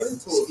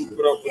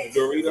it up with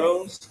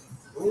Doritos.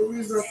 The only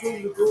reason I told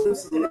you to go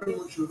is to learn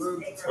what you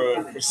learn.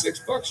 For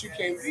 $6, you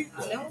can't beat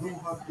that. And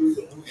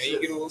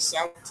you get a little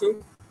salad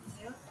too.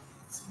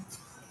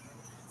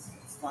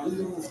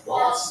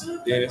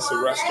 Then it's a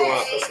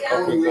restaurant that's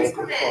up and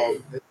local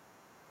called.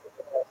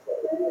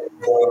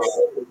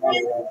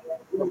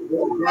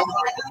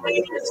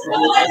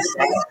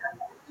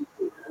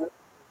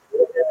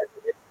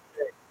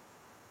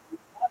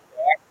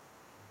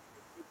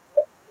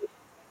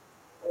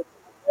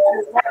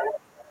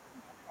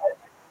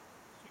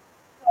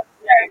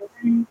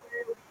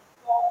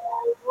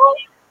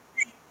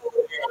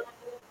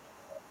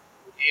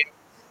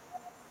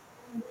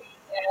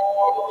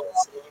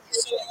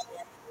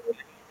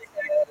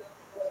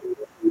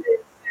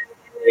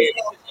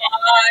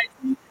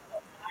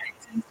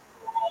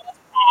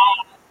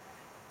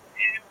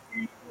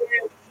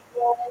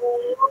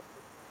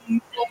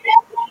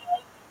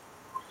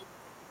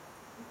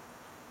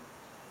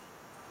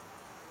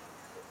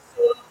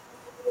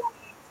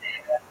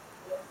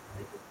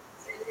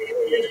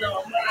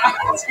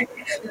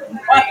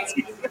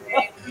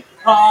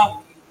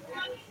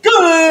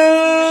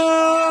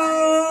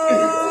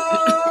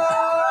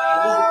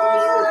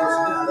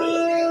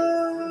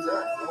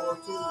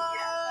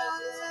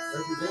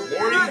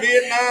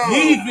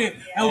 Evening,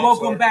 and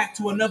welcome back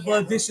to another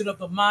edition of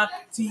the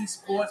MyT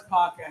Sports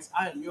Podcast.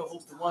 I am your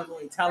host, the one and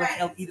only talent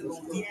El Idolo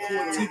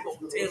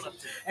Tico Taylor,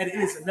 and it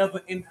is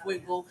another in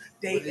fuego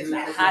day in the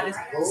hottest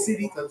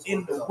city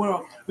in the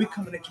world. We're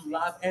coming at you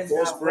live and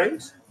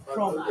direct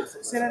from.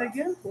 Say that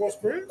again. Coral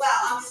Springs? Well,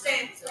 I'm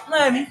staying.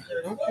 Miami.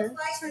 Okay.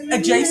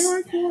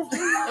 Adjacent.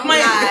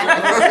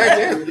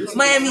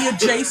 Miami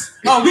adjacent.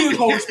 Oh, we in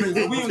Coral Springs.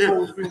 We in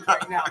Coral Springs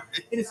right now.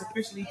 It is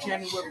officially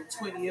January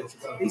 20th.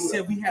 They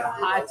said we had a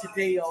high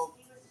today of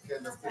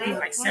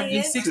like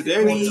 76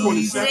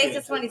 degrees. Today's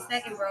the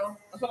 22nd, bro.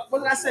 What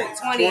did I say?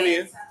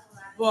 20th.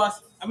 Well,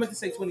 I meant to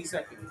say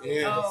 22nd.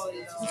 Yeah. Oh,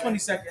 It's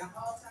 22nd.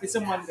 It's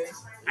a Monday.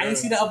 I didn't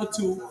see the other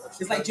two.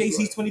 It's like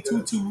JC's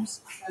 22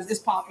 twos. It's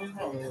popping.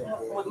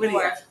 Where they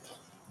at?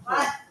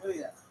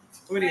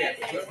 Where they at?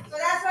 So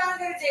that's why I'm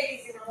going to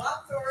date you.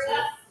 Walk through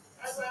it.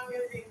 That's why I'm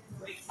going to date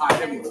you. All right,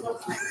 there we go.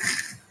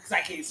 Because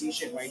I can't see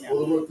shit right now.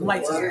 The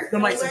lights is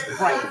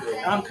bright.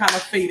 And I'm kind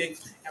of fading.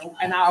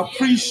 And our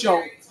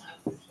pre-show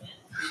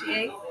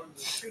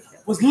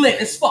was lit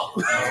as fuck.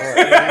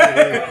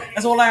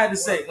 That's all I had to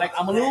say. Like,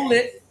 I'm a little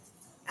lit.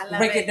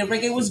 The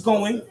reggae was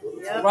going,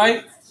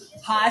 right?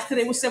 Highs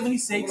today was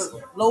 76.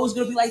 Low is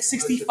gonna be like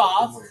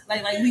 65.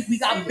 Like we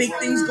got big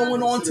things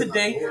going on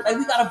today. Like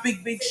we got a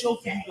big show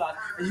for you guys.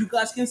 As you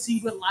guys can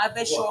see, we're live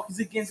at Sharkeys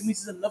again. So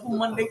this is another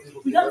Monday.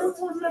 We got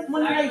another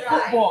Monday Night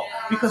Football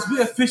because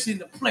we're officially in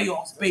the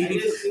playoffs, baby.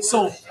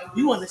 So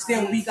you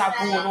understand what we got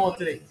going on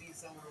today.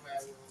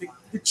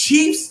 The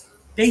Chiefs,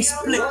 they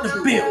split the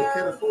bill.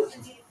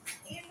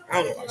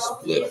 I don't know,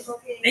 split them.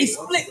 They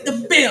split the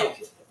bill.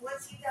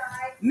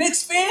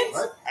 Knicks fans,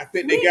 I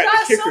think they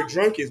got the kicker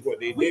drunk is what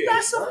they did. We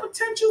got some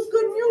potential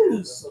good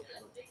news.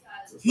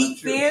 Heat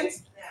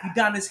fans,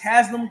 Udonis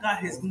Haslem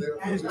got his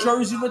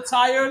jersey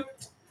retired,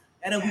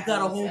 and then we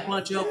got a whole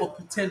bunch of other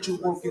potential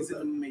workers in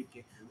the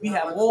making. We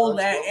have all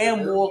that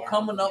and more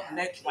coming up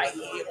next right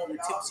here on the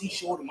Tipsy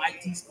Show, the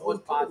MyT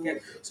Sports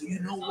Podcast. So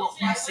you know what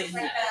we say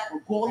here.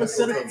 Regardless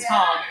of the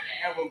time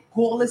and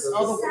regardless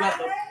of the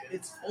weather,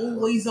 it's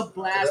always a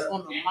blast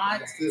on the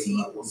MyT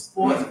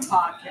Sports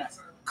Podcast.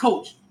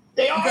 Coach,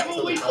 they are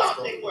who we thought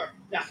they were.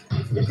 Now,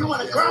 if you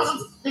want to crown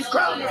them, then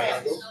crown their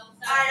ass.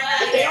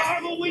 But they are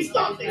who we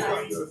thought they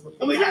were.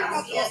 And we let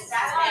them go.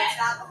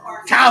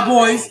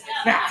 Cowboys.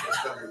 Now,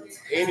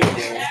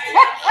 Anyway.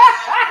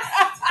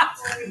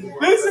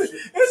 listen,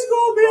 it's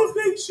going to be a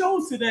big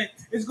show today.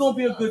 It's going to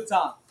be a good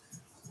time.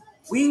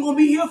 We ain't going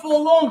to be here for a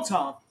long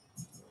time.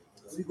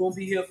 We're going to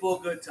be here for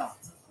a good time.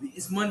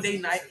 It's Monday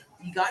night.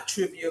 We got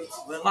trivia.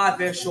 We're live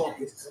at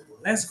Sharkeys.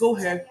 Let's go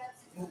ahead,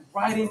 move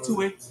right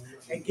into it,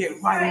 and get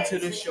right into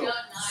the show.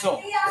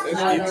 So,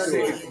 regardless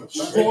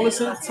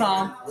of the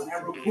time and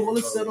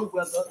regardless of the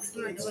weather,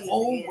 it's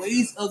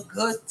always a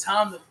good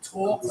time to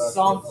talk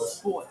some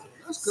sports.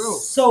 Let's go.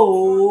 So,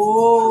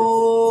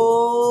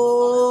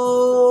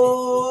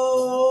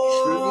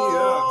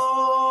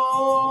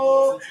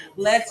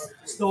 let's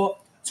start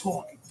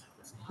talking.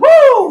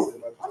 Woo!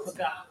 I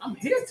forgot. I'm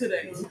here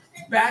today.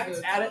 Back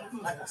at it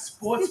like a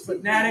sports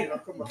fanatic.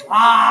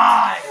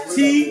 I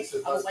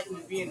don't like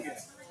me being here.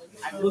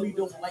 I really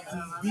don't like me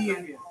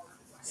being here.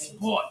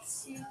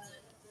 Sports.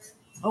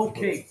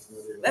 Okay,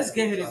 let's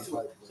get into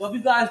it. So if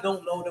you guys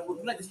don't know, that we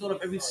like to start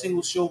off every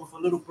single show with a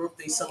little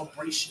birthday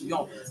celebration,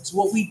 yo. So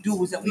what we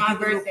do is that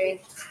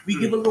we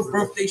give a little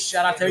birthday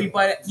shout out to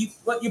everybody.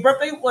 Your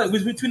birthday? What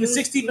was between the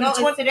 16th and the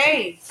 20th?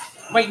 Today.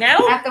 Right now?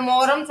 After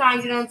all them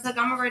times you took,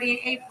 I'm already in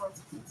April.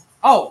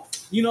 Oh,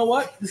 you know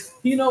what?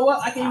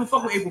 I can't even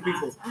fuck with April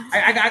people.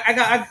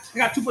 I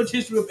got too much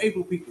history of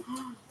April people.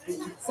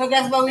 So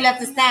guess what? We left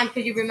the stamp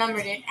because you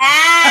remembered it.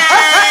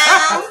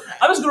 I'm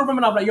just gonna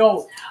remember now, like,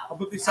 yo, my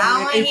birthday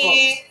somewhere in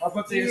April. My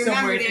birthday is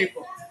somewhere in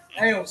April.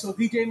 Hey, yo, so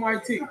DJ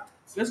MyT,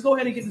 let's go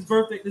ahead and get this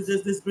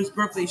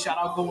birthday shout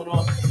out going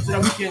on so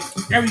that we can.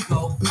 There we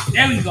go.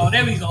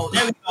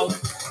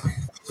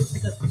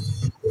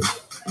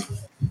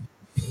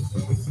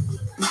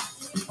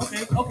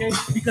 Okay.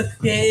 Because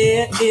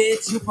yeah,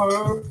 it's your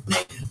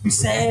birthday. You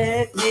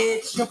said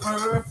it's your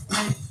birthday.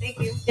 Thank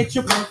you. It's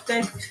your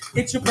birthday.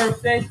 It's your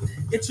birthday.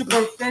 It's your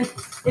birthday.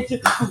 It's your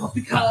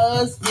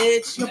because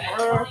it's your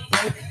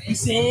birthday. You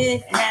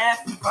said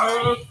happy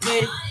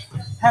birthday.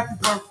 Happy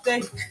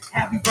birthday.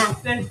 Happy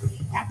birthday.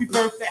 Happy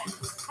birthday.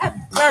 Happy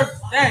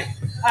birthday.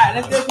 All right,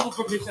 let's get a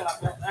couple birthday shout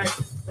outs. All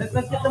right,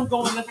 let's get them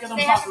going. Let's get them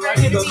popping. Right?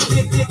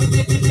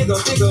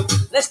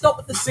 Let's start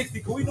with the 60th.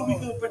 Because we know we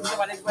do a birthday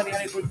about everybody. How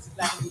they birthday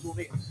last week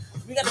over there.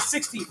 We got the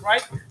 16th,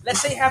 right?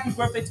 Let's say happy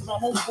birthday to my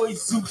homeboy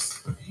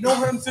Zeus. Know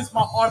him since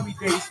my army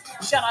days.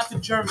 Shout out to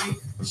Germany.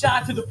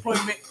 Shout out to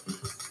deployment.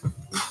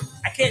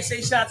 I can't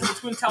say shout out to the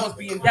Twin Towers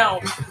being down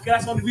because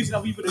that's the only reason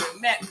that we would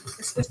have met.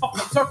 It's fucked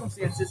up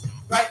circumstances,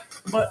 right?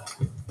 But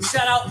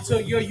shout out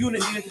to your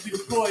unit needed to be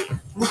deployed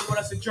with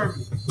us in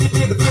Germany.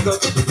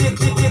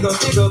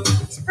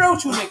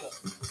 Spiritual nigga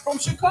from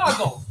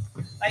Chicago.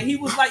 Like he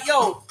was like,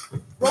 yo,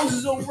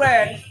 roses are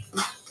red,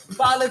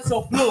 violets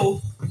are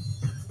blue.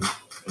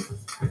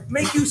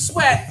 Make you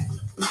sweat,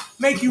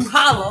 make you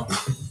holler.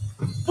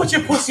 Put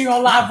your pussy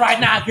on live right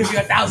now. I'll give you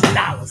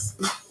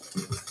 $1,000.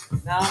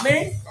 Know what I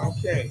mean?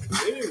 Okay.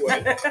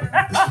 Anyway.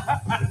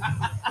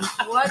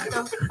 What the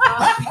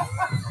fuck?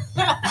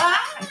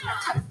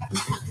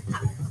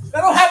 That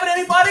don't happen to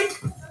anybody?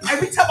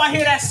 Every time I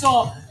hear that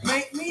song,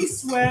 make me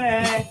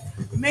sweat,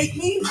 make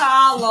me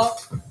holler.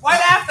 Right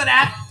after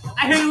that,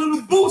 I hear a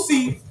little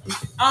Boosie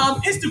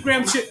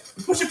Instagram shit.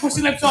 Put your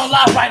pussy lips on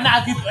live right now.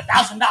 I'll give you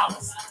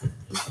 $1,000.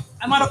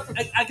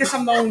 I guess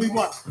I'm the only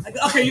one.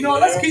 Okay, you know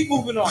what? Let's keep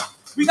moving on.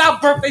 We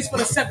got birthdays for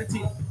the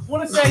 17th.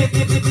 Want to say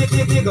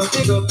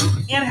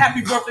and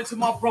happy birthday to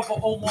my brother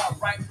Omar,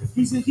 right?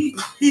 He's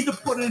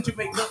deported in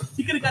Jamaica.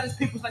 He could have got his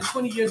papers like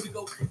 20 years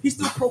ago. He's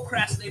still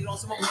procrastinating on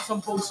some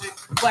bullshit.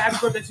 But happy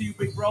birthday to you,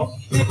 big bro.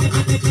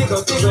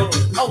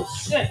 Oh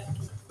shit.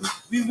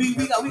 We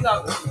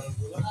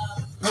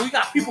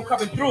got people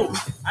coming through.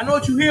 I know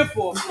what you're here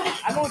for.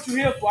 I got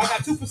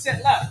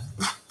 2% left.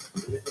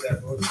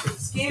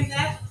 Scam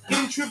that,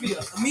 getting trivia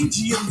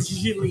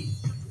immediately.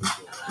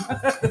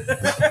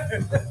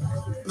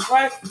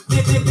 Right?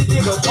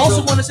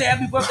 Also want to say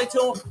happy birthday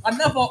to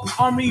another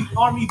army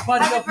buddy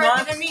Happy of mine.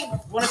 birthday to me.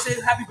 Want to say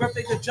happy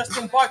birthday to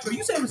Justin Bartra.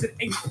 You said it was in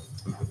April.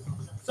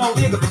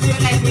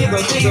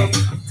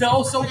 So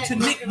also to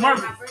Nick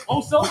Murray.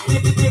 Also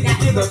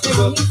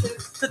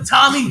to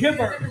Tommy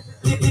Hibbert.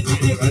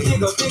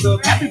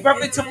 Happy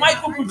birthday to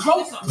Michael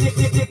Pedrosa.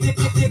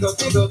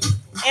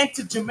 And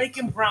to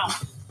Jamaican Brown.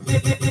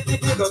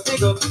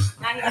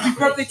 Happy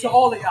birthday to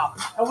all of y'all.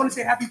 I want to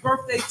say happy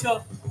birthday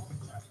to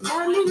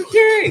Martin Luther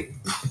King.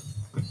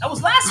 That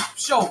was last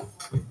show.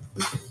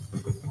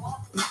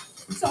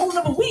 It's a whole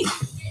nother week.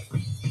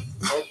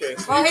 Okay.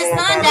 So Well, his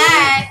son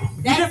died.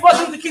 You did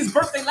Martin Luther King's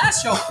birthday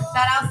last show. Shout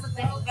out to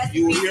the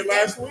You were here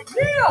last week?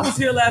 Yeah, I was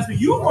here last week.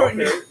 You weren't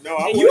here. No,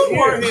 I And wasn't you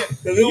weren't here.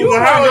 Because it was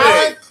a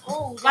holiday.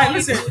 Like,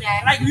 listen,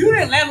 like you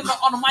didn't land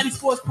on the Mighty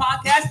Sports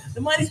Podcast.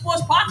 The Mighty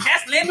Sports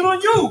Podcast landed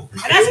on you,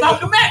 and that's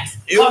Malcolm X.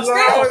 It was a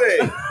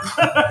holiday.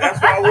 That's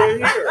why I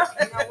wasn't here.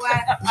 You know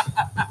what?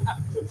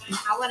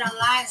 I went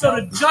online. So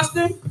to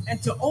Justin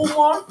and to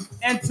Omar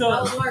and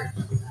to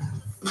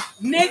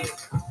Nick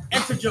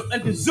and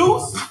to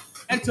Zeus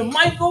and to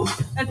Michael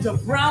and to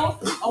Brown,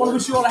 I want to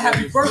wish you all a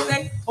happy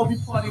birthday. Hope you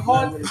party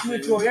hard, you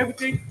enjoy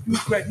everything, you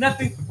regret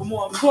nothing, but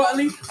more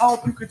importantly, I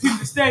hope you continue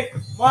to stay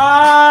MyT.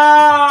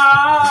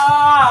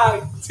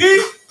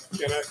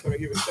 Can I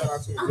give a shout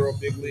out to the girl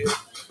Big Leah?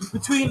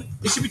 Between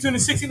the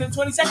 16th and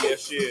 22nd?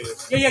 Yes, she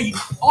is. Yeah,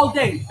 all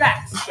day,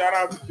 facts. Shout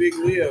out to Big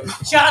Leah.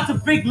 Shout out to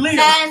Big Leah.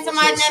 Shout out to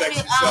my So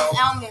nephew, sexy self.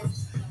 Elman.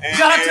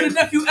 Shout out to the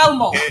nephew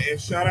Elmo. And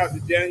shout out to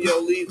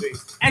Danielle Levy.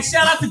 And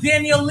shout out to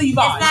Danielle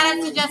Levi. Shout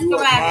out to Jessica You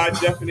are Rabbit. my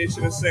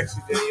definition of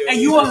sexy, Danielle.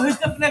 And you are his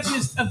definition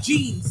of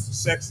jeans.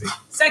 Sexy.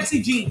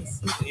 Sexy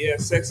jeans. Yeah,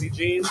 sexy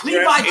jeans.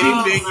 Levi Dress,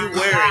 jeans. anything you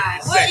wear. God.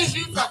 What Sexy. is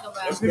you talking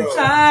about? Let's go.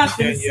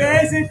 Something Danielle.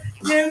 says it,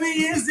 there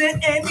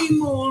isn't any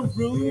more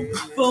room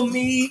for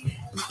me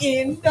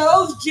in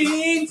those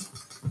jeans.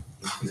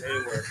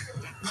 Anyway.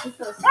 So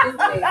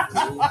stupid.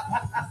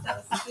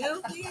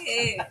 So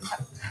stupid.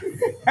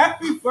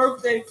 Happy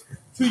birthday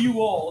to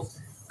you all.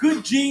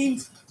 Good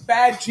jeans,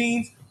 bad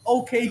jeans,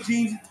 okay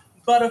jeans,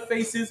 butter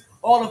faces,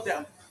 all of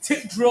them.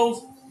 Tip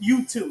drills,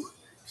 you too.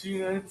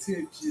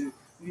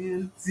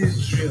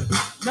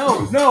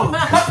 No,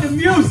 cut the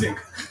music.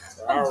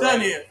 I'm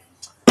done here.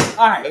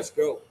 All right, Let's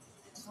go.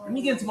 let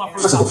me get into my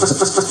first topic.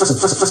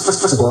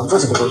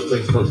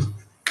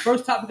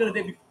 First topic of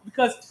the day,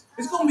 because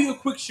it's going to be a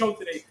quick show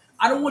today.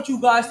 I don't want you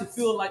guys to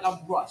feel like I'm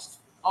rushed.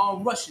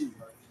 I'm rushing you.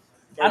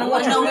 I don't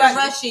want you to feel like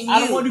rushing I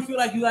don't you. want you to feel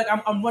like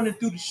I'm running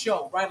through the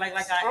show, right? Like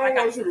I don't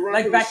want you to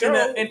run through back the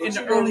show, in but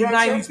the you early gonna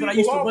run some '90s when I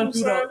used to people run off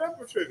through who the signed up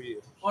for trivia.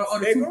 or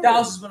the Hey, go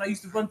 2000s when I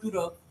used to run through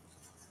the.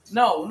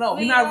 No, we're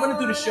not running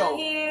through the show.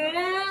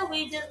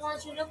 We just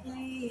want you to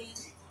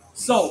please.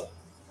 So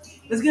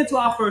let's get into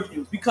our first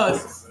news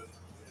because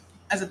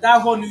as a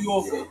diehard New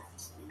Yorker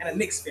and a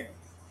Knicks fan,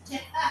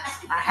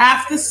 I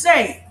have to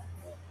say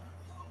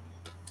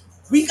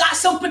we got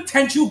some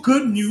potential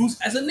good news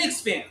as a Knicks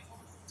fan.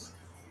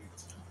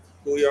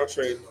 Who y'all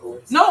trading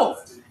for? No,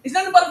 it's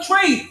not about a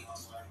trade.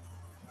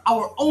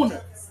 Our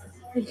owner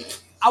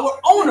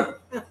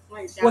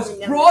was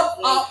brought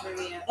up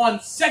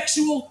on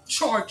sexual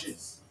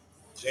charges.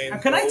 James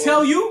And can I Dolan?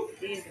 tell you,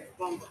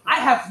 I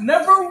have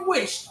never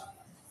wished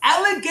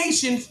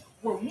allegations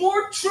were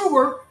more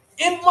truer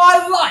in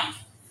my life.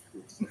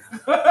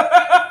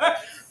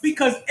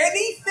 Because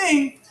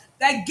anything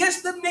that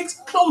gets the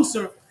Knicks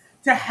closer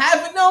to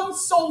having them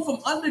sold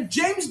from under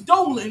James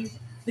Dolan,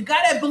 the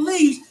guy that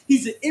believes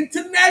he's an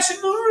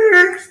international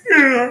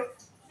star,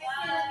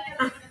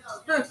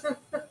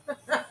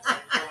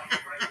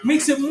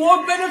 makes it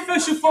more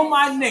beneficial for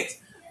my Knicks.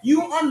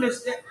 You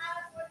understand?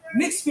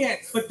 Knicks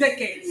fans for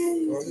decades.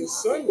 Well, his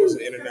son was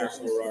an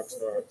international rock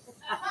star.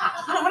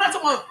 No, we're not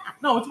talking about.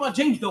 No, we're talking about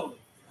James Dolan.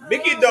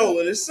 Mickey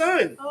Dolan, his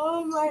son.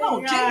 Oh my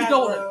No, God. James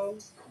Dolan. Bro.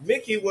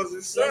 Mickey was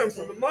his son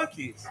from the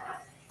Monkees.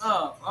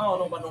 I don't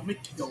know about no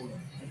Mickey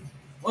Dolan.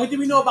 Only thing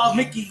we know about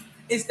Mickey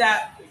is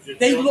that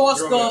they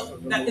lost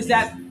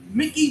that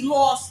Mickey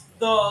lost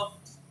the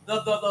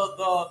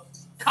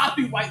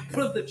copyright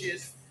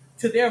privileges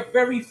to their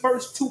very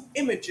first two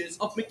images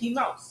of Mickey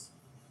Mouse.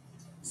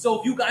 So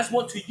if you guys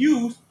want to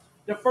use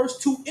the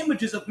first two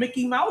images of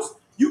Mickey Mouse,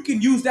 you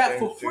can use that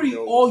for free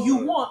all you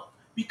want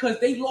because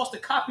they lost the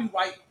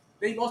copyright.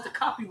 They lost the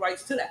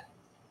copyrights to that.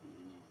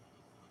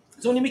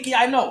 It's only Mickey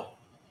I know.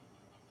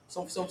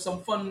 Some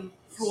fun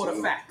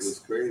Florida facts. What's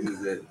crazy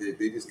is that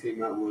they just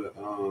came out with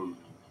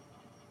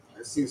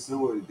I seen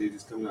somewhere that they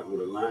just coming out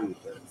with a line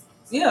with that.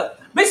 Yeah,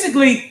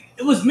 basically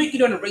it was Mickey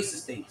during the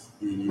racist days.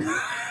 Mm-hmm.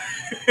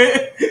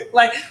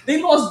 Like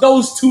they lost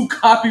those two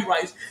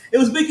copyrights. It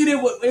was Mickey there.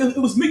 It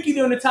was Mickey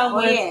during the time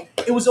when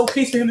it was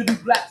okay for him to do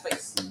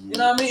blackface. You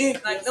know what I mean?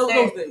 Like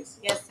those days.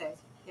 Yes, sir.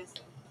 Yes,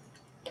 sir.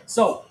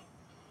 So,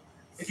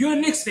 if you're a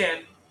Knicks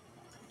fan,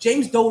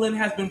 James Dolan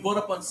has been brought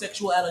up on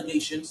sexual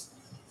allegations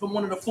from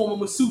one of the former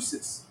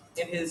masseuses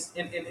in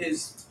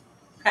his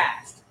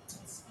past,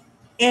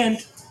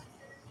 and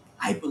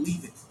I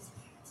believe it.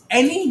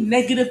 Any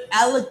negative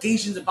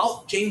allegations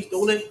about James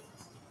Dolan,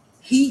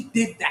 he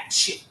did that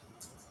shit.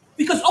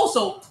 Because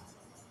also,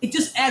 it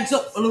just adds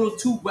up a little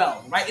too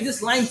well, right? It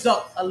just lines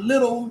up a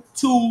little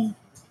too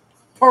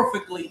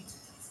perfectly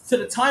to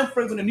the time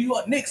frame when the New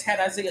York Knicks had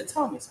Isaiah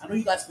Thomas. I know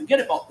you guys forget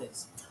about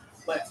this,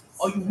 but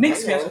all you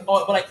Knicks fans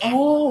are like,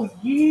 oh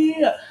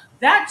yeah,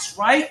 that's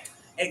right,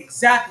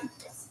 exactly.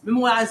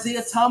 Remember when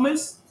Isaiah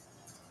Thomas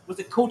was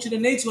the coach of the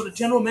Knicks or the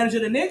general manager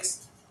of the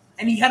Knicks,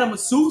 and he had a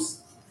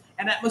masseuse,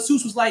 and that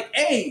masseuse was like,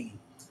 hey,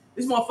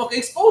 this motherfucker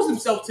exposed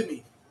himself to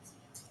me.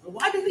 Well,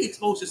 why did he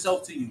expose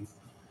himself to you?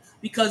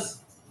 Because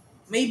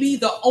maybe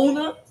the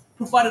owner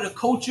provided a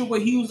culture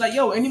where he was like,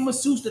 yo, any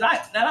masseuse that I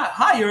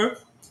hire,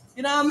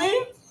 you know what I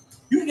mean?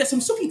 You can get some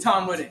Suki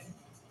time with it.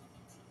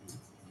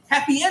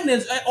 Happy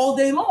endings all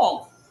day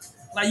long.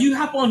 Like you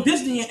hop on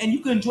Disney and you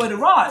can enjoy the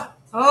ride.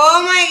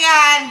 Oh my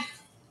God.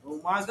 Oh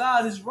my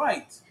God is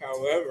right.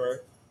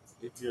 However,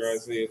 if you're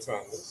Isaiah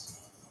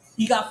Thomas,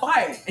 he got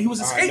fired and he was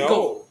a scapegoat. I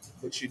know,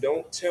 but you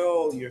don't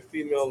tell your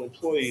female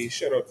employee,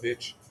 shut up,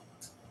 bitch.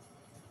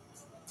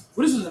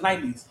 Well, this was the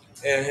 90s.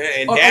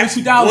 And or that's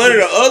one of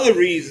the other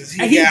reasons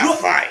he got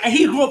fired. And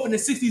he grew up in the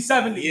 60s,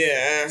 70s.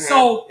 Yeah.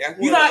 So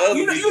you know,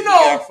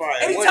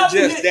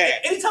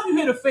 anytime you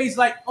hear the phrase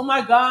like, "Oh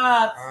my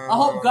God, I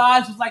hope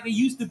God's was like it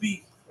used to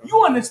be,"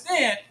 you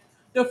understand.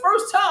 The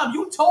first time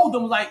you told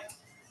them like,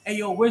 "Hey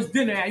yo, where's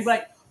dinner?" And you be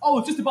like, "Oh,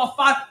 it's just about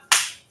 5."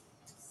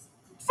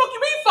 Fuck you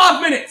mean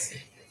 5 minutes?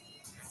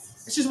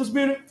 It should have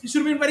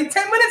been ready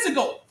 10 minutes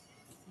ago.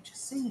 I'm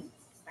just saying,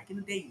 back in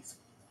the days,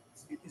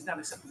 it's not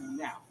acceptable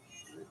now.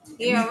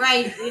 Yeah,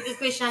 right. We just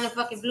fish on the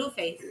fucking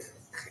Blueface.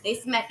 They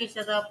smack each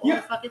other up all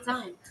the fucking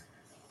time.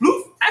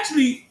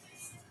 Actually,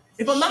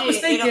 if I'm not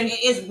mistaken,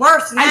 it's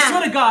worse now. I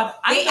swear to God,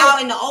 they out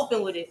in the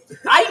open with it.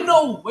 I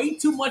know way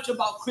too much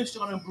about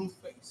Christian and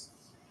Blueface.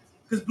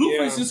 Because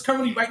Blueface is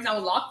currently right now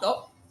locked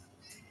up.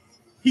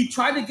 He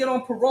tried to get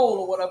on parole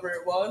or whatever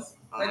it was.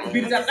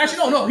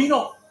 Actually, no.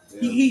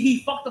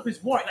 He fucked up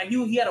his warrant. Like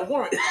he had a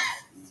warrant,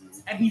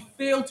 and he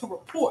failed to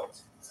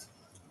report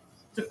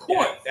to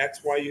court. Yeah,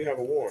 that's why you have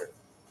a warrant.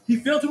 He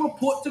failed to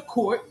report to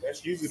court.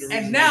 That's usually the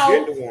reason and now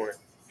you get the warrant.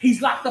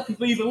 He's locked up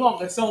for even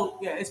longer. So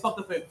yeah, it's fucked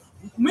up for him.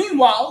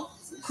 Meanwhile,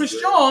 Christian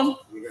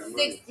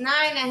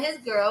 6ix9ine and his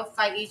girl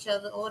fight each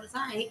other all the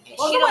time. She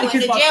done went to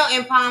jail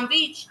in Palm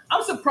Beach.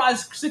 I'm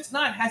surprised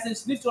 6ix9ine hasn't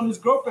snitched on his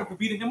girlfriend for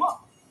beating him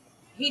up.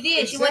 He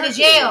did. She went to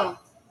jail.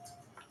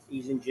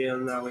 He's in jail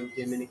now in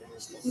Dominican.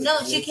 No,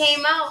 she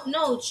came out.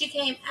 No, she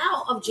came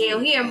out of jail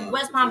here in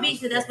West Palm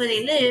Beach because that's where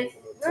they live.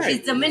 Right.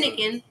 She's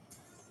Dominican.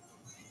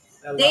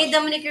 They in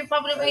Dominican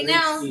Republic right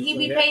now. He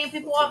be paying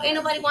people off. Ain't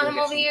nobody want him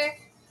over here.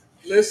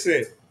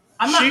 Listen,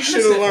 she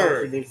should have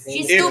learned.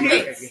 She's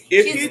stupid.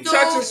 If he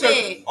touches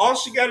her, all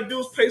she got to do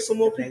is pay some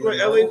more people at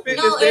LA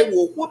Fitness. They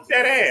will whoop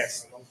that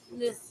ass.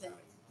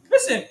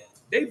 Listen.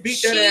 They beat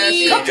She- that ass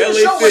in Come to the LA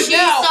show Fitness. She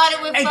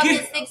started with And fucking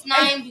get-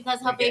 6ix9ine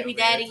because her baby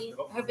daddy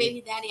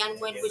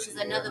unwed, which is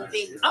another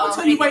big. I'll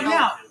tell you right thing.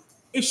 now,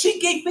 if she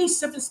gave me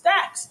 7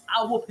 stacks,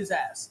 I'll whoop his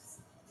ass.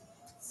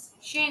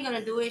 She ain't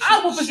gonna do it.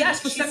 I'll whoop his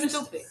ass for She's 7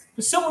 stupid.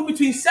 for somewhere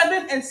between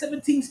 7 and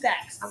 17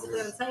 stacks. I was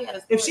gonna tell you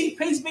that. If she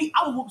pays me,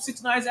 I will whoop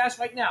 6ix9ine's ass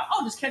right now.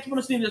 I'll just catch him on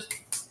the sneakers.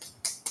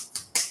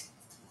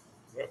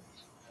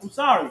 I'm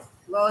sorry,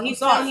 Well,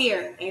 he's I'm sorry. still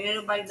here. Ain't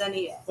nobody done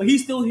it yet. but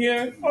he's still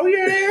here. Oh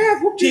yeah, they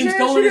have whooped James his ass.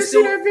 Dolan You is didn't see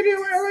still- that video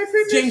in LA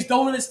Fitness? James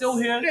Dolan is still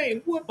here,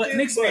 They whooped but his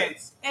Knicks butt.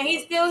 fans. And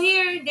he's still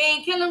here. They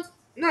ain't kill him.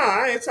 Nah,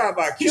 I ain't talking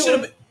about He should killing.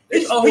 have been.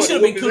 He should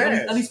have been killed his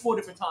at least 4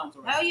 different times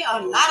already. Hell yeah,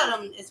 a lot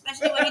of them.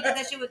 Especially when he did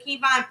that shit with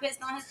Kevon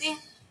pissed on his thing.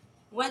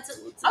 Went to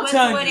I'm where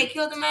telling you. they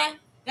killed him at.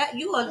 That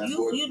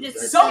you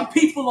just Some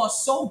people are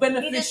so he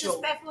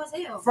beneficial disrespectful as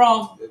hell.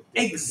 from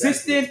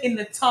existing in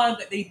the time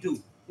that they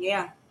do.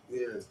 Yeah,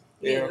 Yeah.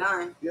 yeah,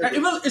 lying. Yeah. Like,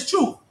 it's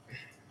true.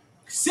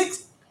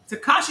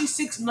 Tekashi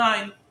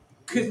 6ix9ine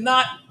could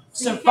not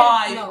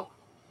survive. No,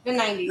 the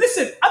 90s.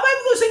 Listen, I'm not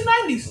even gonna say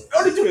 90s,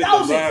 early Couldn't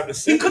survive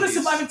 2000s. the He couldn't 70s.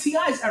 survive in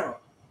T.I.'s era.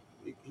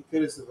 He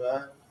could have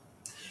survived.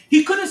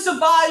 He couldn't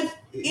survive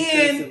He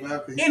could've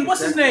survived 'cause he in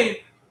what's his protected.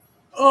 name?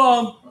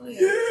 Oh,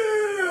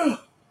 Yeah.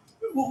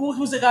 What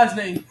was the guy's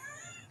name?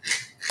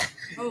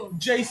 Oh,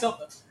 Jay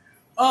something.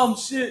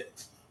 Shit.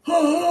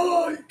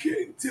 You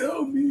can't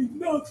tell me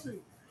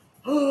nothing.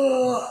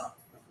 I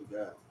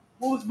forgot.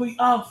 What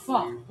was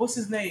fuck? What's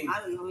his name? I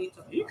don't know what you're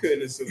talking He about.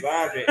 couldn't have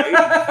survived in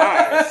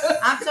 85.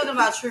 I'm talking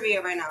about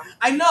trivia right now.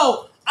 I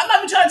know. I'm not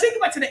even trying to take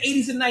it back to the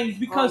 80s and 90s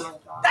because Oh my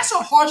God. that's a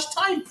harsh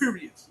time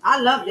period.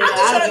 I loved it. I'm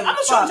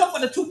just trying to I talk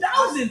about the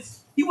 2000s.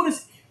 He couldn't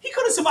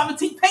have survived the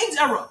T-Pain's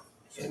era.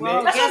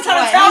 Well, That's what I'm guess trying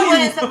to what? tell He you.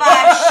 wouldn't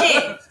survive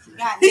shit.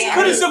 God He damn.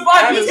 couldn't survive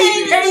I the done He seen- can't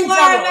even T-Pain's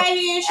survive era. right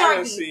here in I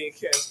done Sharkeys. seen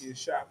cats get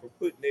shot for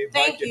putting their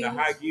Thank bike in the you.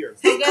 high gear.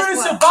 He guess couldn't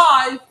what?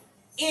 survive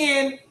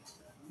in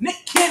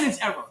Nick Cannon's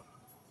era.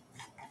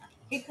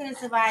 He couldn't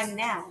survive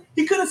now.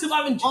 He couldn't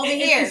survive in Over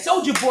here.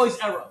 Soulja Boy's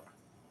era.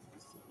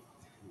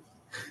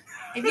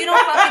 If you don't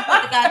fucking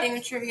put the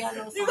goddamn trivia, I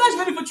know You something. guys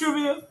ready for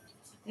trivia?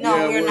 No,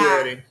 Yeah, we're not.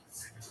 ready.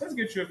 Let's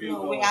get trivia.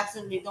 No, we going.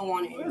 absolutely don't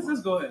want it.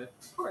 Let's go ahead.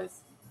 Of course.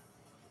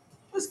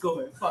 Let's go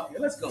ahead. Fuck it.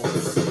 Let's go.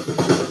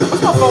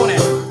 Where's my phone at?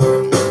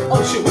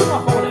 Oh shit, where's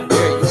my phone at?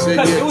 Yeah, you said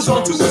Because you it had was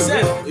on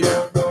 2%.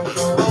 Yeah.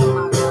 Oh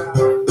my god.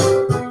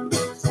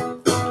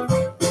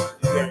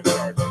 You gotta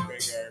charge the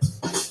big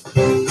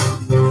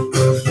ass.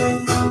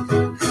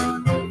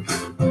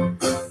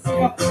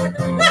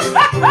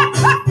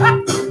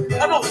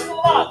 I know, still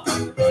alive.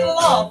 Still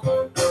alive.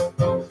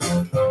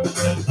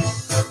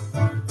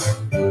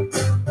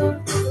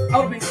 I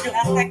would have been killed.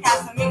 That's that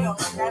Casamigo.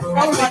 That's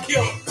I would have that been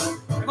killed.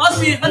 If I was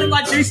being hunted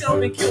by Jason, I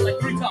would have been killed like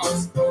 3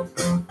 times.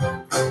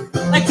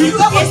 Like, can you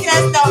It ever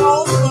says the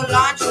host will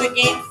launch the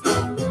game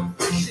soon.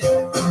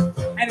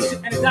 and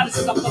it's not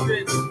since I'm coming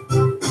in.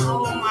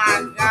 Oh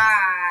my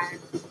god.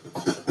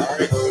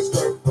 Alright, let's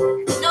go.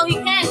 No, he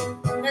can't.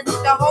 Because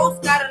the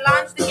host gotta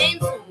launch the game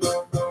soon.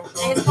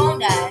 And his phone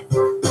died.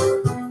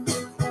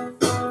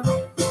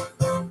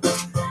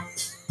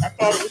 I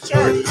thought it was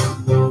charging.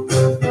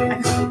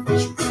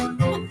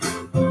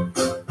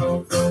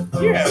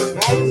 Yeah, as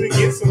long as it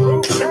gets some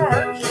room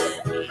charge.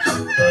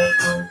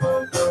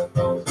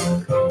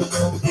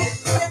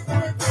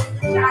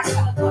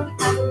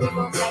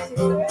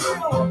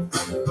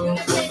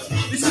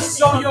 This is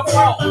so your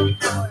fault.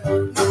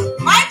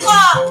 My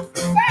fault!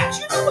 Facts,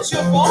 you know it's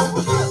your fault.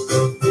 What's up?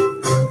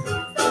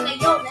 So they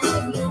yo,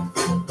 that's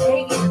what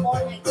they get all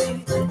like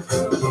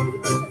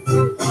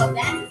well,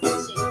 that's the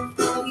shit.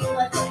 So he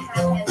was gonna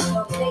have so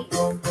late. So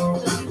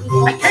he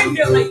was I came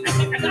here late. I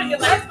got here late.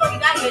 That's why you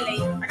got here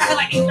late. I got here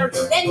like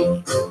 8:30. Then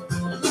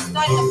we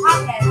started the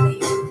podcast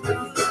late. The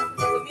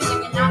music,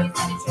 and now he's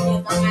had a trivia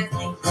dumbass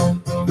late.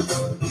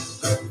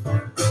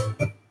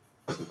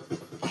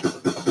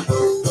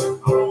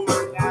 Oh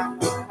my god.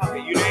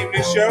 Can you name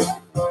this show?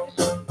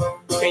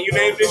 Can you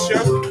name this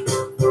show?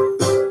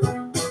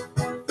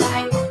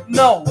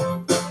 No.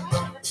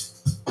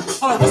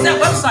 Hold on, what's that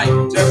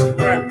website? Just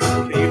Rabbit.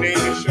 Can you name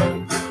this show? I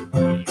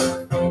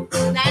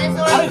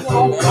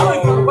don't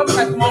even know the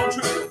website for my own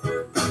trivia.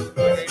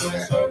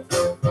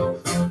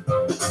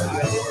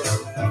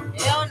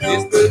 Hell no.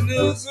 It's the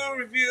news and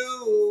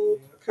review.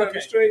 Coming Okay.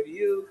 straight to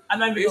you. I'm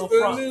not even It's going the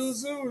front.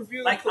 news and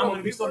review. Like, Come I'm on, going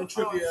to be people. starting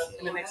trivia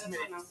in the next minute.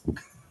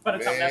 By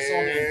the time that song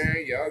ends.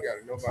 Man, y'all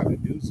gotta know about the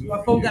news. and My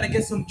review. phone got to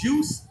get some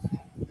juice.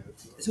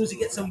 As soon as it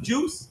gets some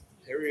juice,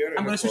 Hurry up,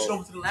 I'm going to switch it Nicole.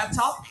 over to the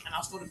laptop, and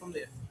I'll start it from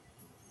there.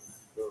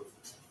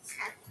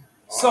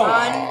 So,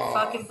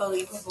 Unfucking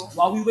believable.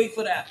 while we wait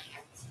for that,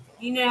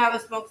 You need to have a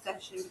smoke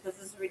session because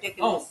this is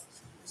ridiculous.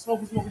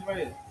 smoking right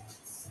here.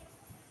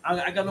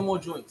 I got no more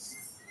joints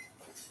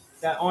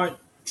that aren't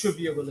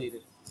trivia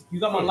related. You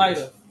got my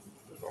lighter.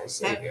 I'll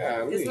say,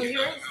 This was golly.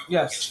 Oh. yours?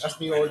 Yes, that's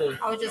me all day.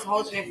 I was just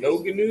holding it. No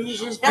good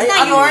news is That's good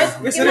not news. yours.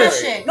 Yes, Give it me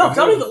is. that shit. No, 'cause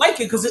I don't even like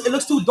it because it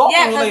looks too dark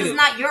Yeah, because related. it's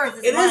not yours.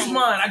 It's It is mine.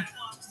 mine.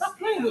 Stop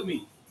playing with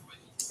me.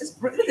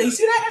 Look, you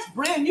see that? That's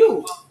brand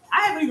new.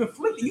 I haven't even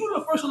flicked it. You were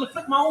the first one to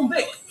flick my own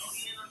dick.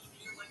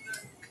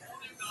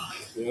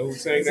 You know who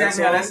sang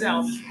Exactly that how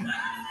song? that sounds.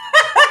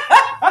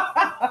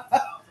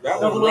 That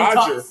was Double Roger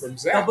entendre. from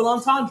Zap. Double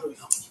entendre.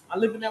 I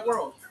live in that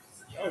world.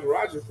 That was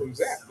Roger from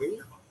Zap, dude.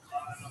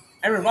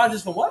 Aaron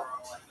Rodgers from what?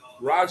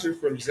 Roger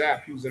from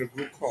Zap. He was in a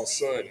group called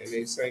Sun, and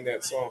they sang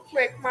that song.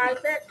 Click my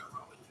back.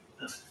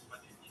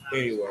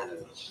 Anyway.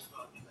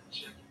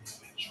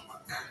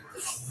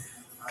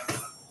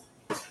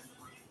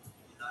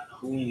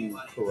 Ooh,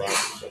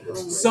 karate.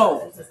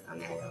 So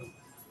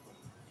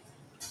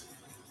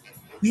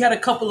we had a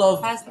couple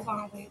of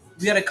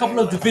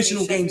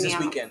divisional games this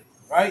weekend,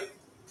 right?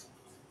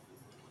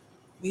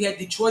 We had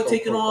Detroit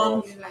taking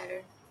on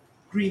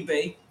Green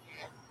Bay.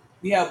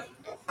 We have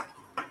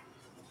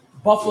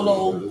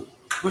Buffalo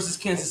versus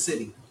Kansas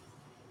City.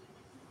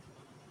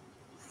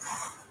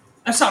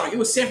 I'm sorry, it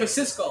was San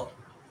Francisco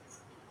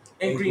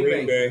and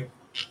Green Bay.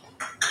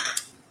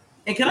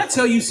 And can I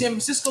tell you, San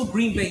Francisco,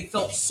 Green Bay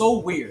felt so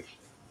weird.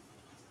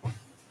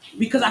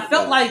 Because I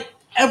felt like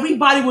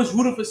everybody was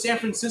rooting for San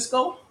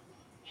Francisco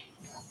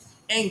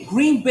and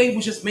Green Bay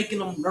was just making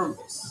them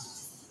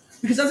nervous.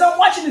 Because as I'm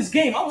watching this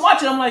game, I'm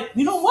like,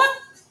 you know what?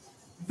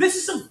 This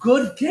is a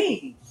good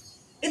game.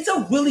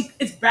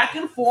 It's back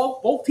and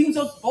forth. Both teams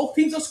are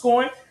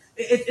scoring.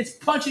 It's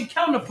punch and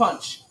counter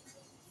punch.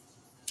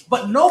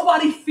 But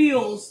nobody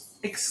feels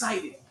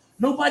excited.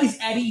 Nobody's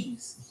at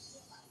ease.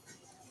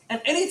 And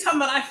anytime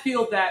that I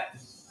feel that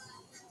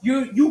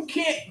you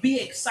can't be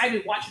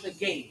excited watching a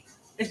game,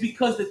 it's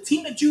because the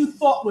team that you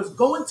thought was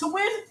going to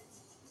win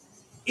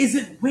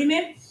isn't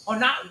winning or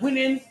not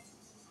winning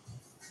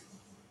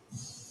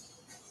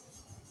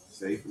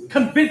Safely.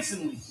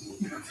 convincingly.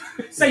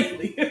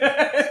 Safely.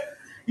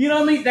 You know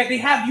what I mean? That they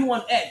have you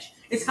on edge.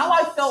 It's how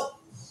I felt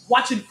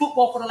watching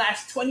football for the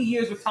last 20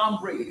 years with Tom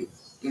Brady.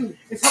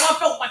 It's how I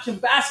felt watching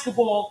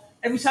basketball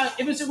every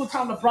single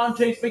time LeBron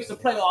James makes the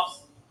playoffs.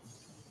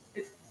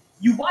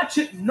 You watch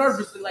it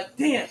nervously, like,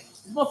 damn,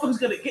 this motherfucker's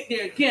gonna get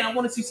there again. I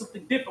want to see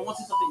something different. I want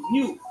to see something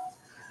new.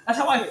 That's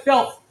how I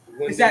felt.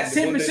 When is that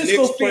San Francisco the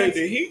Knicks played fans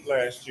the Heat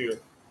last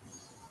year?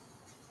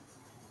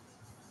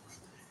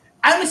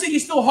 I would say you're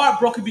still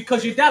heartbroken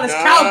because your Dallas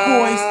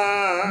Cowboys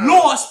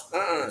lost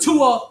to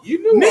a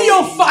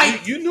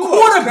Neophyte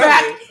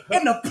quarterback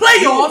in the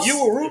playoffs.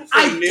 You were rooting for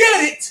I the Knicks.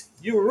 get it.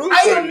 You were rooting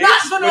I for am the not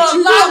Knicks, going but to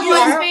you allow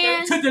know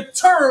you to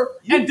deter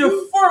and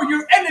defer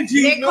your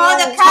energy They call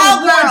the towards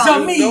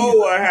cowgirl. me. You know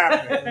what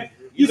happened.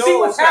 You know see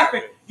what's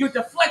happened. You're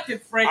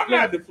deflected, Frank. I'm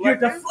not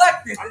deflecting. You're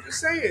deflected. I'm just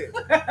saying.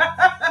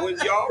 When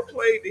y'all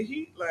played the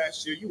Heat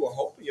last year, you were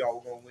hoping y'all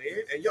were going to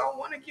win, and y'all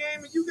won a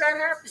game, and you got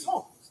happy.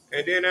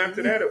 And then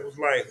after that, it was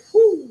like,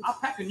 whoo. I'll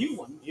pack a new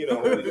one. You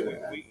know,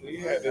 we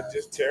had to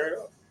just tear it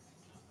up.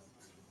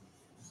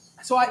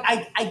 So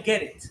I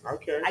get it.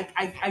 Okay.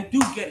 I do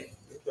get it.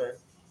 Okay.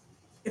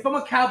 If I'm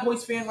a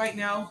Cowboys fan right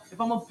now, if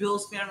I'm a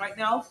Bills fan right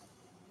now,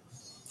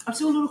 I'm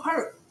still a little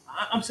hurt.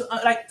 I'm still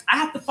like I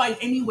have to fight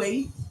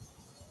anyway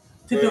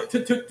to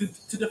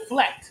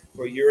deflect.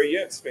 Well, you're a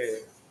Jets fan.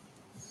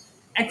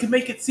 And to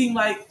make it seem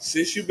like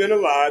Since you've been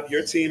alive,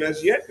 your team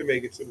has yet to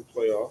make it to the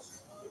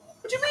playoffs.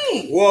 what do you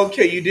mean? Well,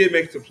 okay, you did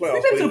make it to the playoffs.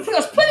 We made it to the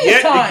playoffs plenty of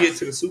Yet times. to get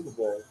to the Super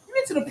Bowl. We made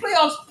it to the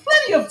playoffs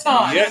plenty of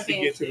times. Yet to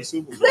get to the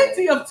Super Bowl.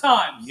 Plenty of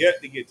times.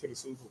 Yet to get to the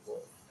Super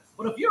Bowl.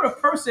 But if you're a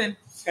person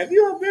Have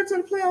you ever been to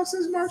the playoffs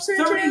since Mark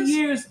Sanchez? 30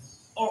 years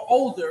or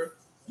older,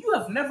 you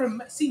have never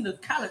seen the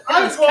kind of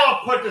I just want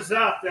to put this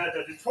out there.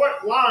 The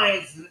Detroit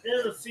Lions in the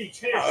NFC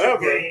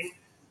Championship game.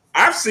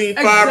 I've seen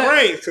 5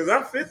 rings because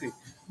I'm 50.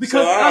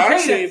 Because so I've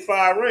seen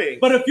 5 rings.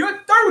 But if you're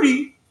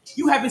 30,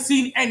 you haven't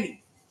seen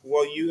any.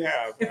 Well, you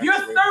have. If you're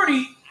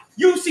 30,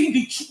 you've seen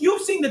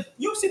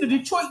the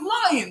Detroit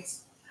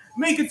Lions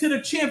make it to the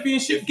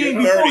championship game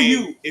before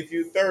you. If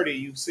you're 30,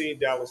 you've seen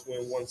Dallas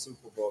win 1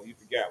 Super Bowl. You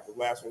forgot the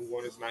last one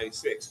won is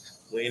 96.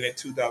 We ain't at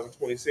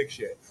 2026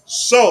 yet.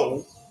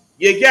 So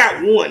you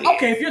got one.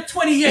 Okay, if you're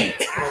 28.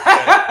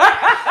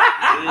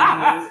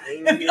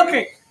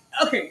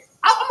 Okay.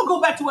 I'm gonna go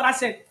back to what I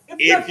said.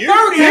 If you're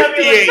 30, I'm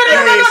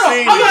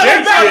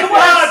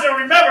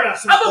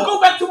gonna go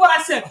back to what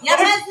I said.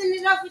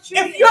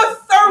 If you're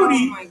 30,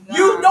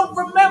 you don't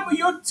remember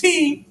your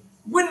team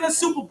winning a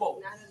Super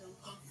Bowl.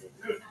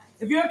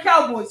 If you're a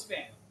Cowboys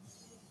fan,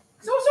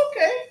 so it's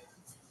okay.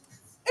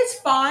 It's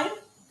fine.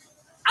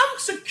 I'm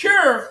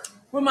secure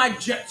where my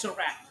Jets are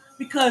at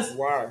because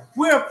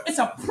it's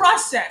a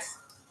process.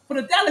 For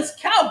the Dallas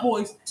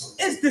Cowboys,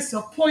 it's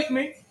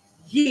disappointment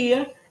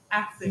year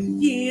after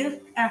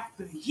year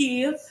after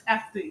year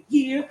after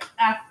year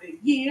after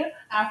year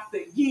after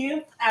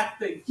year after year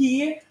after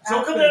year. For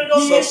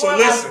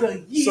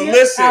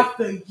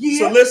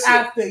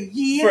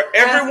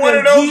every one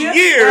of those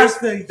years,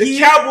 the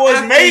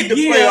Cowboys made the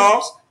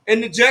playoffs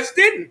and the Jets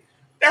didn't.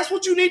 That's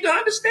what you need to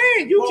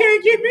understand. You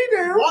can't get me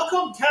there.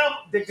 Welcome,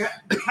 the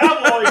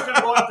Cowboys going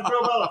to go after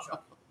Bill Belichick.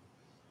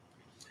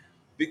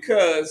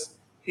 Because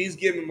he's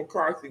giving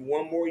McCarthy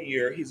 1 more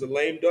year. He's a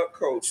lame duck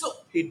coach.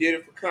 He did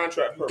it for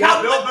contract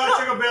purposes. Bill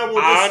Belichick available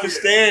this I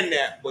understand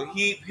that, but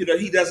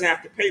he doesn't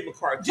have to pay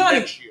McCarthy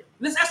next year.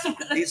 Let's ask him.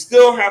 He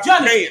still have to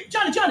pay him.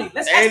 Johnny.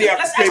 Let's and he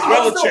has to pay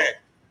Belichick.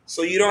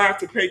 So you don't have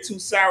to pay 2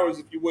 salaries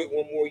if you wait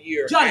one more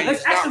year. Johnny, and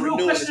let's he's ask not the real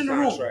renewing question in the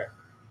his room.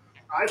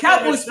 contract.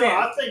 Cowboys fan.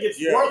 I think it's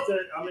Yeah. worth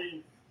it. I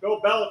mean, Bill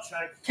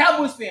Belichick.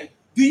 Cowboys fan,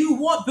 do you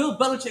want Bill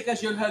Belichick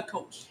as your head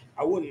coach?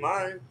 I wouldn't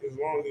mind as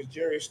long as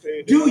Jerry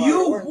stayed. Do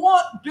you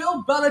want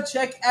Bill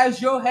Belichick as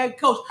your head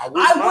coach? I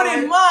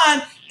wouldn't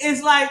mind.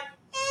 It's like,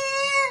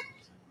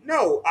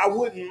 No, I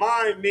wouldn't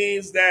mind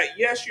means that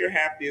yes, you're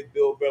happy if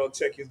Bill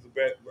Belichick is the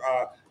best,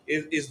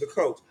 is the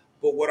coach.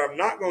 But what I'm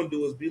not going to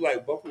do is be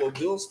like Buffalo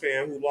Bills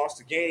fan who lost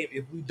the game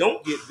if we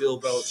don't get Bill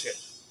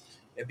Belichick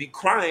and be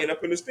crying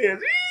up in the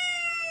stands.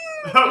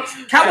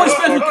 Cowboys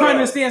fans were crying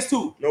in the stands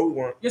too. No, we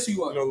weren't. Yes, we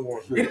were. No, we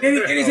weren't. It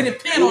is in the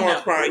pan We on weren't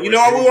them. crying. You know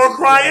why we weren't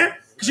crying?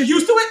 Because you're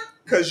used to it?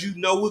 Because you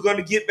know we're going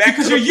to get back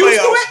Because to the you're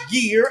used to playoffs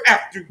year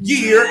after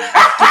year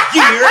after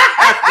year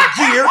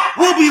after year.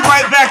 We'll be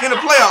right back in the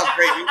playoffs,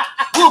 baby.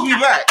 We'll be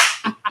back.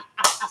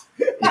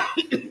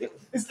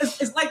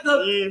 It's like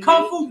the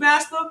kung fu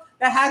master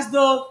that has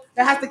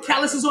the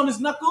calluses on his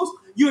knuckles.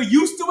 You're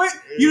used to it.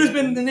 You just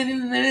been.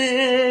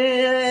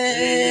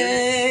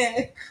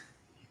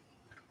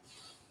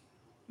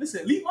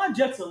 Listen, leave my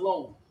Jets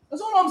alone.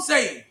 That's all I'm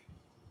saying.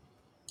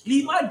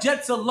 Leave my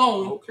Jets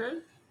alone. Okay.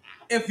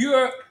 If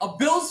you're a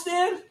Bills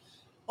fan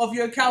or if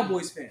you're a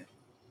Cowboys fan.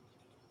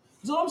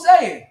 That's all I'm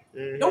saying.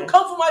 Mm-hmm. Don't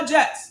come for my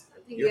Jets.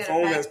 Your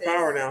phone has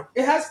power now.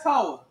 It has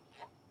power.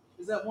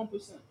 Is that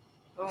 1%?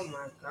 Oh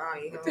my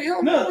God! What the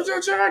hell wrong with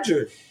your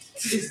charger?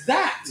 It's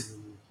that.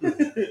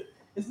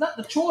 It's not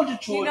the Georgia.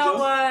 You know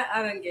what?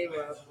 I done gave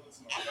up.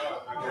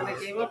 I done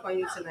gave up on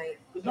you tonight.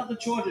 It's not the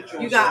Georgia.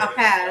 You got a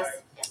pass.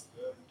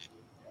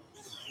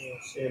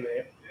 Shit,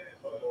 man.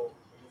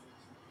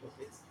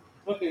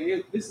 Okay,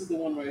 here, this is the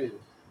one right here.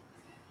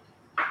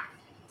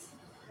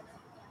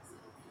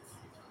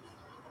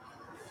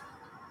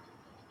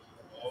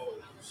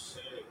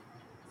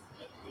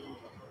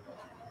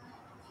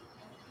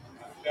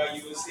 Now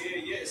you was here,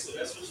 yeah. So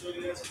that's what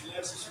really that's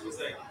what she was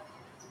like.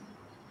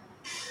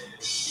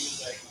 She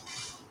was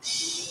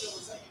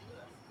like,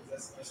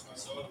 that's my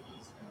song.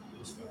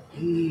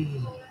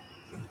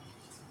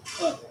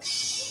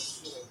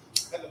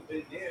 I haven't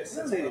been there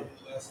since Really?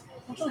 last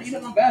I'm trying to eat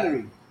up my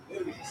battery.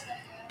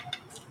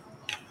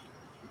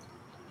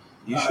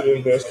 You should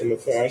invest in a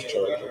fast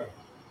charger.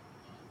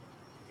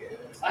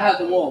 I have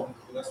them all.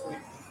 That's what you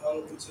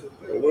follow into the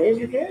Where's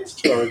your gas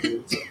charger?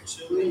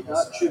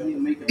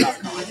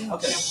 Tribute.com.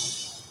 Okay.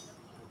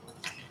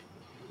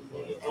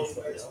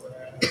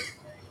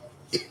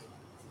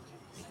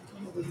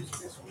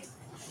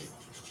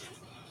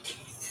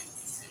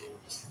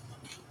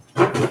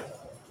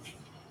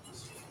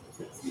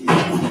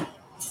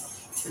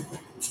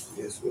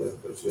 Guess what?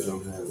 But you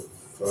don't have it.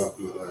 Fuck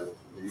my life.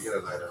 You got a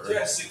lighter, right?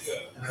 Jessica.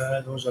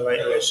 Those are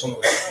like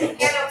singles.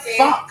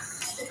 Fuck.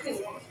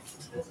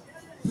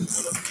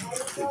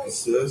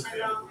 Sis?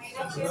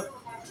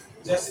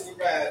 Jessica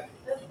bad.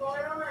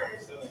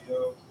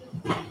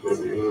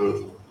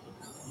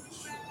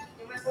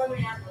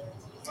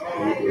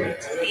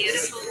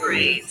 Beautiful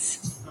braids.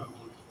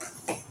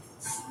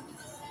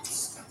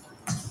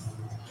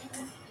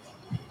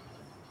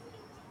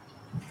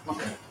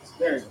 Okay.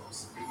 There it goes.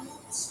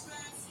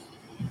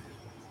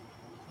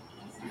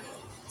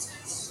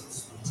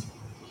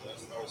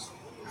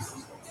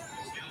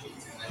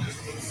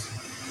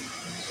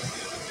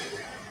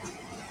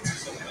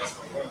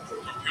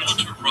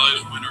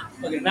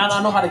 Okay, now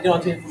I know how to get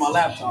onto it from my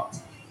laptop.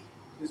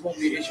 This won't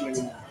be an issue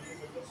anymore.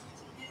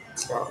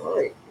 All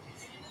right.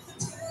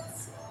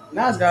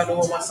 Now I just gotta know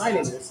what my signing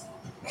is.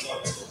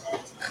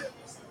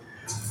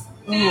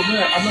 Oh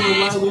man,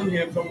 another line in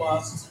here from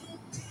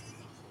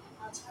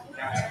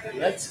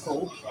Let's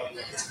go.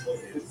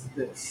 It's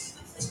this.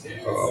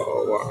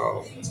 Oh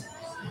wow.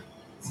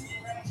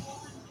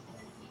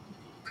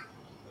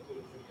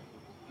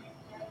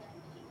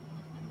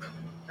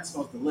 That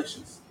smells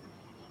delicious.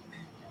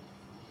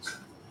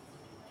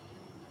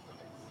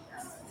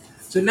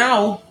 So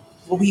now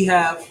what we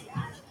have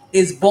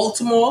is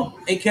Baltimore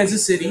and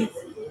Kansas City,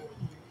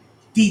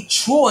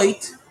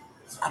 Detroit,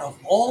 out of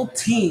all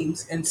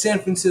teams, and San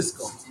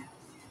Francisco.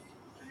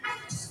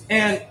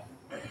 And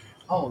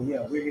oh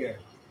yeah, we're here.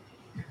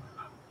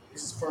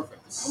 This is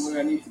perfect. I'm where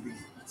I need to be.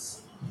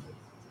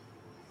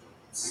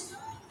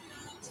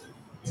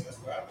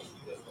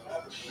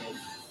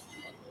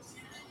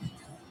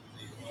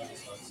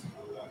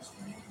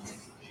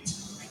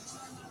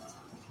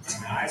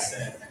 I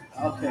said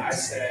Okay. what I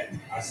said.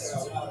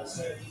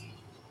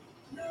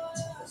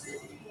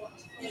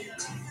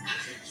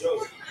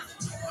 Joke.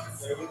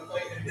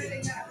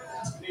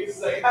 Niggas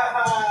like, ha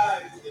ha.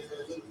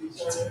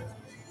 Each other.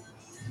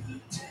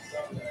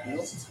 Nope,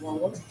 it's one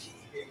one.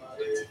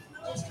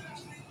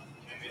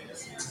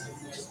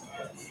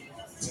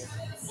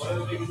 One of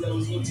the niggas that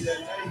was with me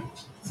that night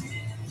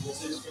was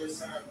his first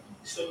time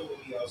chilling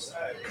with me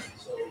outside.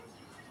 So,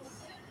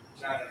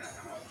 nah.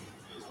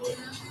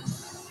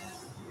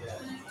 Yeah.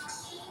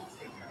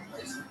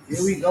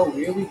 Here we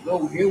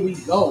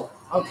go.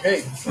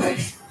 Okay.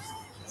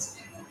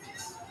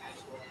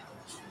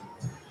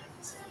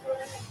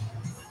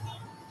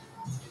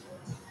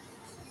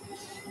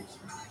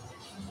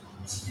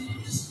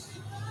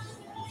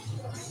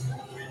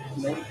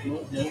 No.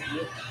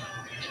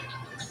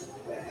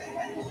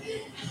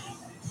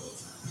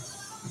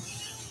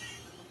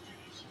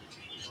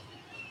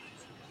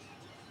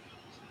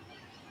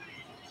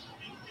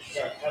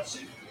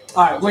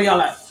 All right, where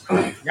y'all at?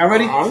 Y'all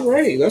ready? I'm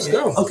ready. Let's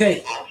go.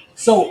 Okay,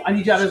 so I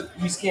need y'all to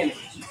rescan it.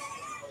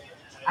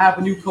 I have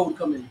a new code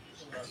coming.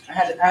 I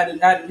had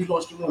to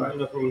relaunch the room. I'm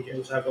looking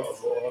games I got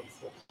for.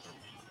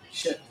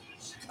 Shit.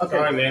 Okay,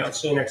 Okay. man. I'll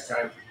see you next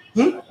time.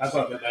 I've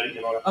got a bit better,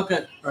 you know.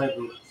 Okay. All right,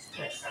 bro.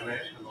 Next time, man.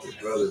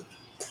 Brother,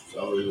 it's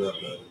always up,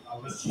 brother.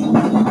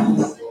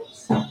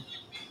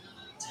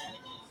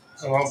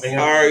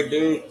 All right,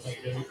 dude.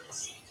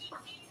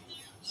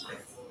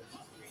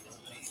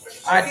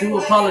 I do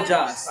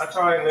apologize. I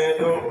try, man.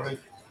 Don't worry.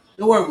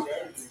 Don't worry.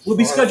 We'll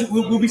be scheduled.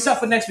 We'll be set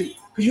for next week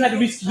because you had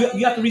to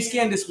you have to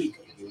rescan this week.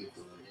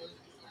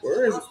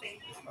 Where is it?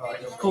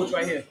 Coach,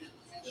 right here.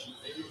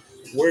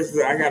 Where's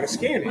the? I gotta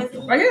scan it.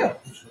 Right here.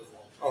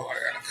 Oh,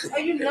 I gotta. Are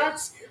you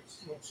nuts?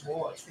 It's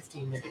more. It's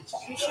 15 minutes.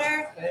 You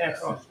sure? Yeah,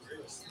 cool.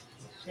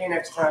 See you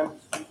next time.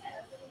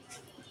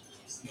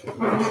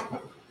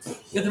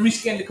 You have to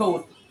rescan the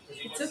code.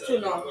 It took too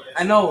long.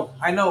 I know.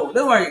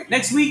 Don't worry.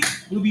 Next week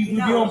we'll be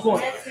on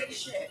point.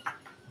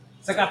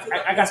 So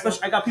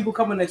I got people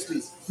coming next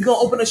week. We're gonna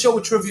open a show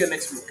with trivia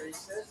next week.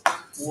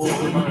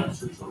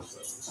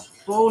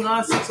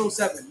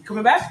 409-607. You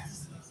coming back?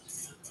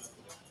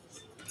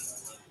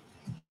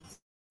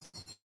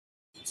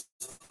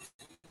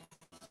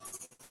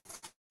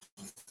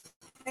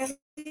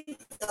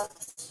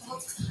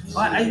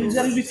 You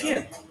gotta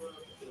rescan.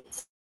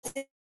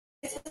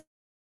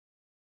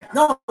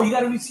 No, you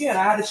gotta rescan.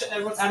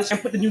 I had to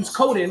put the new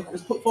code in.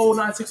 Just put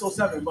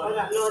 409-607.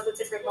 But No, it's a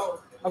different code.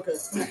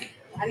 okay.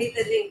 I need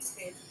the link.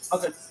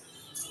 Okay.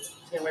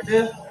 Scan right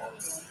there.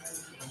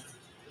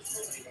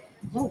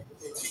 Oh.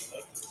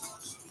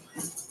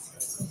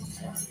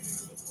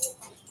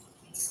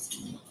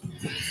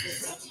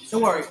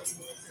 Don't worry.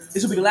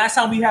 This will be the last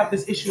time we have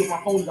this issue of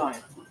my phone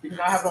dying because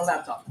I have it on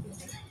laptop.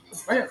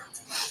 Right here.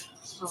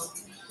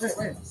 Right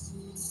here.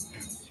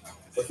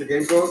 What's the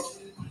game code?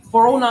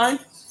 409.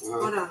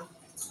 Hold on.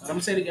 I'm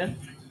gonna say it again.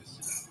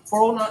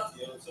 409.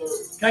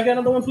 Can I get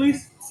another one,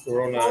 please?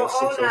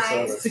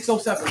 409-607.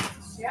 607.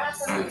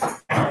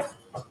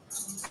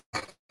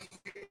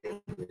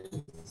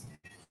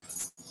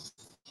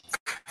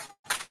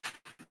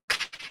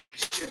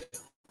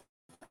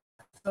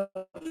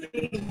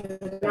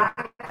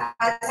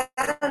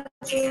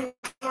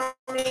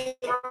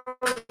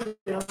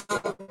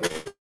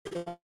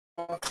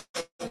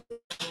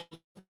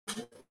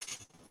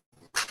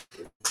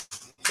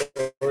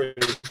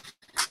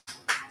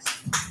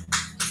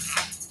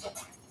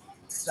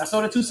 Did I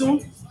start it too soon?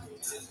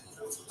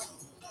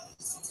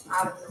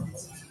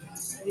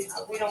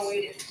 We don't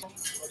wait it.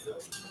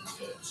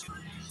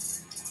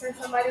 Can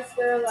somebody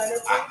spare a lighter,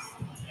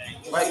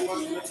 please? Right.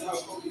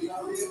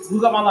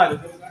 Who got my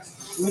lighter?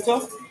 You want to?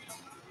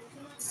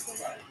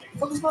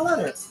 What is my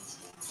lighter?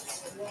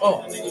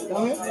 Oh,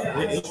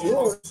 it's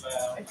yours.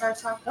 If I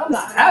talk, I'm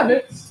not have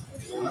it.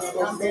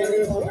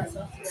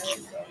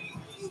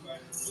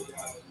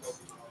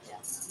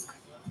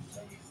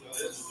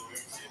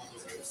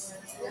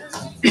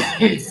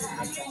 Hey,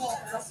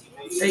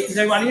 is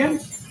everybody in?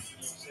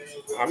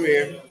 I'm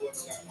in.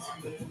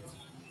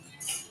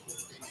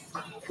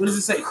 What does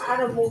it say? how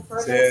to move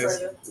further and Says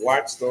further.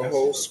 watch the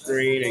whole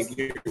screen and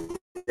get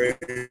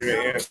ready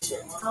to answer.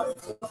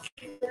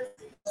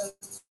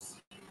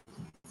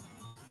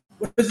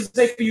 What does it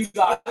say for you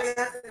guys?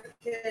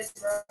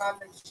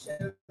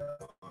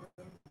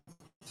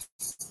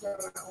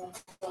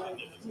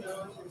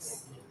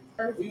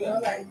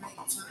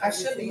 I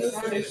should be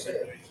used to this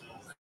shit.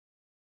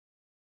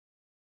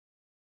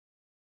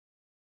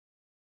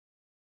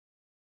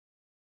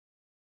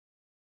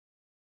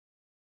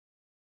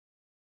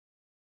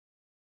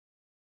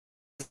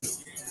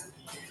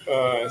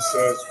 It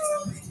says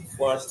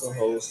watch the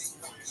whole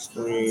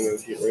screen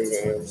and get ready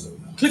to answer.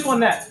 Click on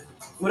that.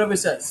 Whatever it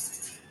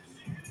says.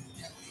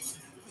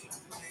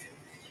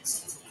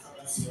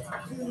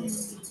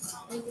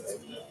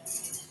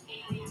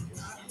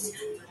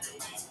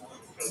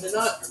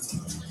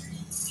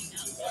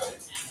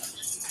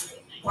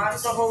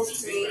 Watch the whole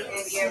screen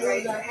and get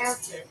ready to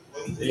answer.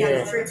 You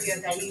got a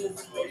trivia that we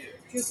use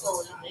Q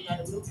code. You got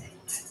a new thing.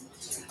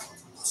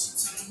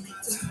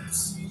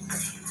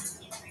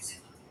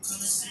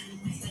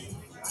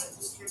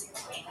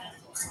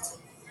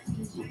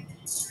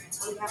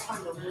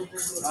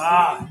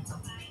 Ah,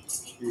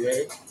 You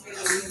ready?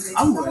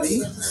 I'm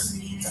ready.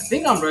 I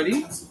think I'm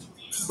ready.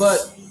 But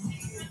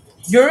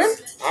you're in?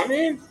 I'm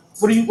in.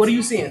 What are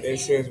you seeing? It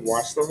says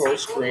watch the whole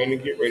screen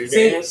and get ready to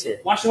Say, answer.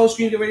 watch the whole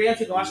screen, get ready to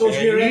answer. Watch the whole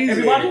screen, And he's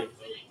everybody? in.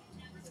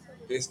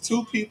 There's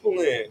 2 people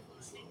in.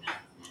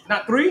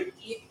 Not 3?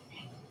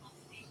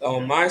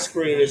 On my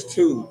screen is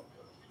 2.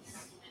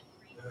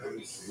 Let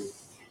me see.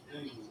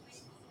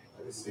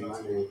 I just see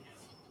my name.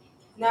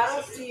 No, I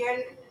don't see your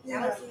either.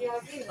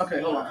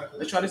 Okay, hold on.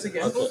 Let's try this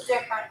again. Okay.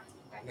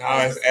 Now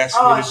it's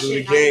asking me to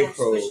do the game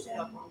code.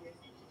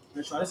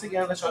 Let's try this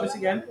again.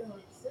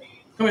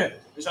 Come here.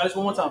 Let's try this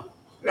one more time.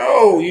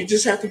 No, you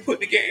just have to put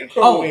the game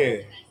code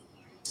in.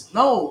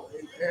 No,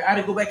 I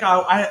had to go back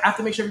out. I have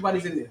to make sure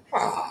everybody's in there.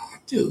 Ah,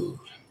 dude.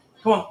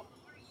 Come on.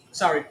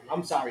 Sorry.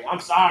 I'm sorry.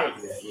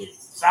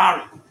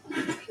 Sorry.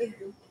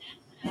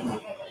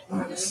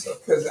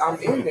 Because I'm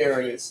in there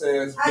and it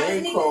says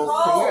game code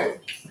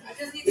connect.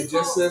 It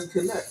just says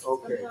connect.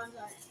 Okay.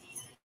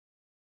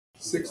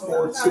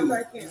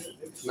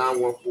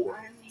 642-914.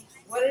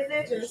 What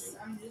is it?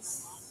 I'm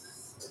just.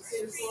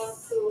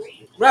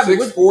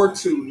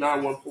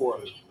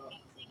 642-914.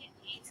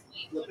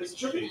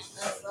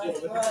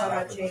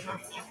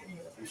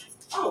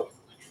 Oh,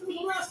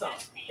 last time.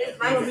 It's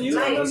mine. You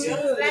Mine. got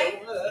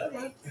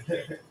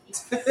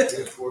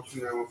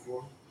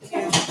 642-914.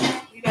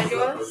 You got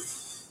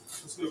yours?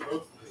 What's good,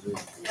 bro?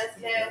 That's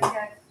it.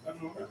 Okay.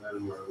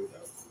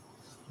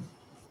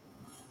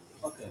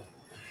 Okay.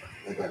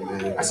 I got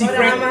mad. I see Hold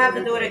on, I'm Frank. gonna have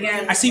to do it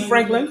again. I see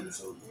Franklin.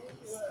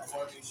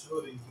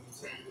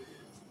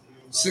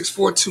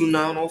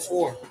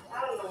 642-904.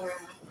 I don't know where I'm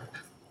at.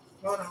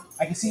 Hold on.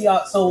 I can see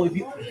so if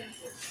you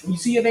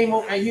see your name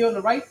right here on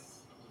the right,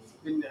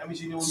 then I mean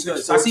you know what's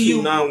good. So I see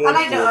you. I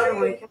like the other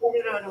way. Can we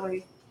do the other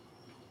way?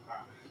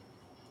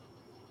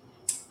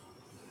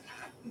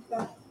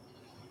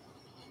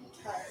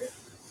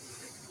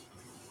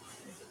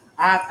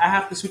 I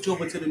have to switch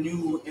over to the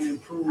new and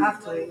improved.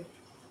 After.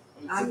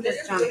 I'm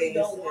just trying to get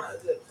used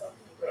to it.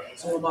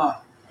 So am I.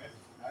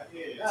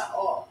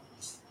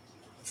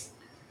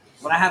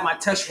 When I had my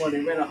test run,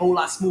 it ran a whole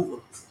lot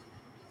smoother.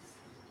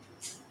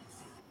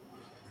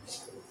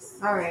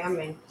 All right, I'm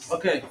in.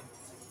 Okay.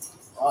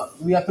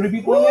 We have 3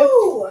 people in here?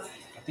 Woo! I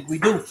think we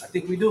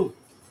do.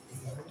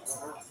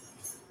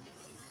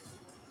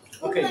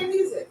 Okay. Who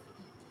music?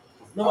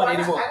 Nobody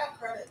anymore. I got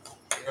credit.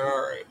 All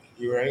right.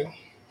 You ready?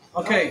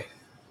 Okay.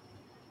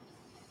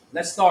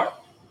 Let's start.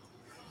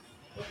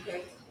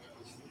 Okay.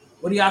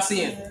 What are y'all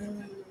seeing?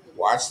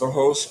 Watch the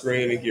whole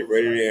screen and get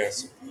ready to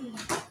answer.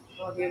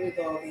 Oh, here we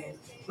go again.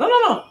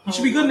 No. You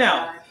should be good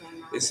now.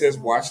 It says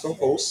watch the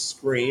whole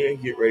screen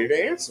and get ready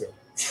to answer.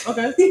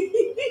 Okay.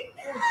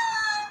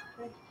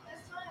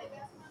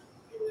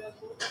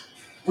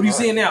 What are you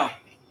seeing now?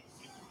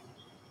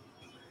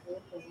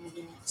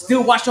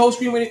 Still watch the whole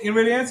screen when you're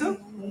ready to answer?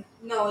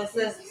 No, it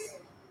says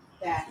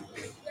that.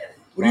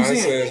 What are you Mine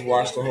seeing? says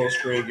watch the whole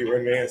screen and get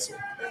ready to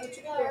answer. That's what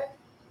you got.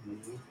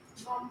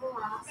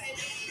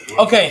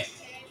 Okay.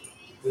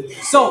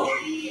 So,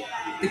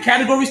 the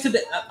categories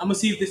today, I'm going to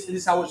see if this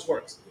is how it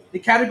works. The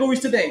categories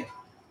today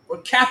were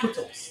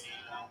capitals.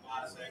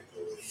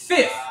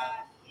 5th,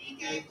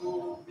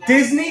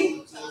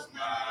 Disney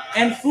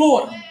and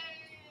Florida.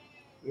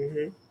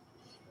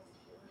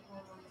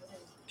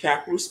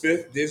 Capitals,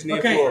 5th, Disney,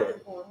 Okay. and Florida.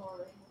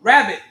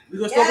 Rabbit, we're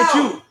going to start with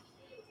Yeah. you.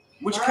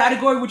 Which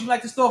category would you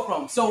like to start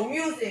from? So,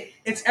 Music.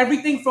 it's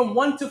everything from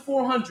 1 to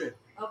 400.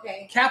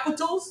 Okay.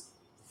 Capitals,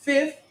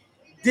 5th,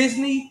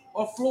 Disney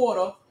or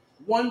Florida,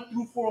 1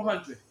 through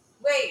 400.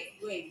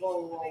 Wait.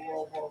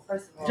 Whoa.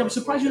 First of all, I'm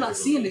surprised you're not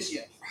seeing this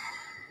yet.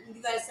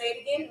 you gotta say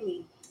it again to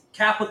me.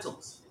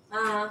 Capitals,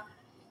 5th,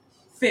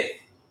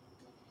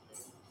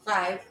 5.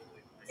 5.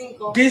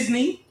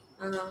 Disney,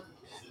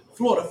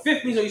 Florida.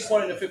 Fifth means that you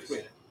started in the fifth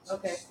grade.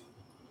 Okay.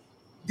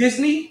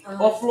 Disney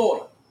or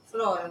Florida?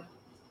 Florida.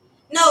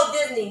 No,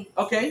 Disney.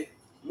 Okay.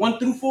 1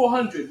 through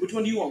 400. Which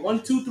one do you want?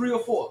 1, 2, 3, or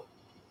 4?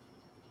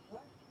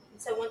 What? You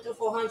said 1 through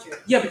 400.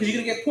 Yeah, because you're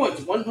going to get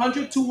points.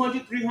 100,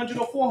 200, 300,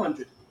 or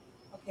 400.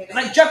 Okay. It's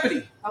like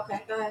Jeopardy.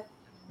 Okay, go ahead.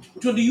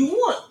 Which one do you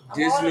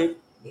want?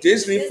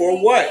 Disney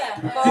for what? Yeah,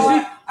 for,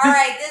 Disney? all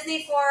right,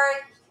 Disney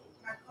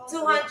for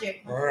 200.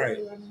 All right.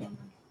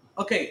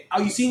 Okay.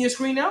 Are you seeing your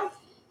screen now?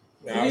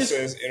 Now it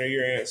says enter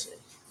your answer.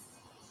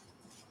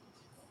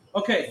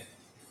 Okay.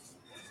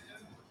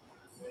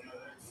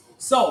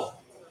 So,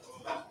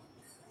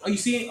 are you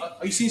seeing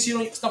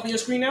stuff on your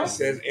screen now? It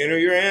says enter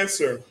your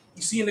answer.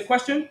 You seeing the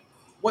question?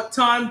 What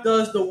time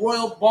does the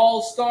Royal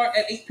Ball start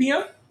at 8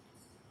 p.m.?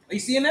 Are you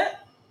seeing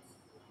that?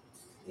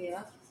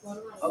 Yeah.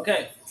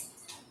 Okay.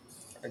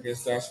 I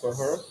guess that's for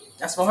her.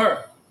 That's for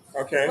her.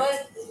 Okay.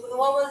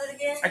 What was it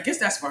again? I guess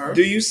that's for her.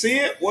 Do you see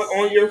it? What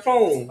on your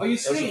phone? Are you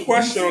There's seeing? a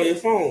question on your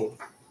phone.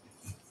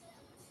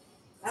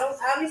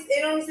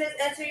 It only says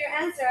answer your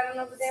answer. I don't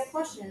know the damn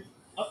question.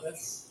 Okay.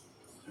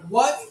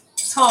 What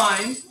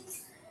time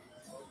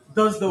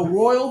does the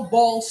Royal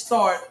Ball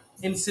start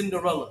in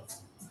Cinderella?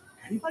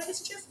 Anybody get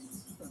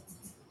suggestions?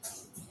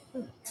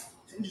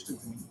 It's interesting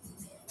to me.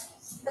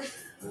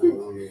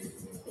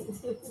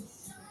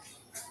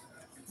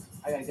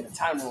 I gotta get a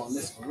timer on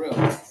this for real.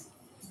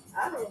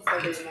 I don't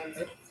fucking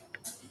remember.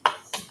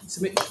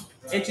 Submit.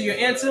 Enter your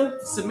answer.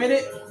 Submit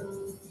it.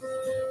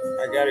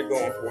 I got it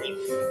going for you.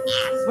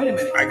 Wait a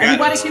minute.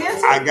 Everybody can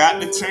answer? I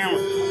got the timer.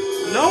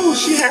 No,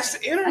 she has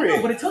to enter I know,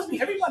 it. but it tells me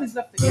everybody's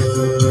left to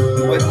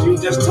answer. But you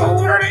just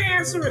told her to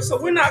answer it, so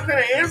we're not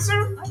gonna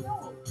answer. I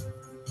know.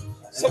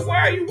 So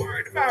why are you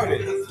worried about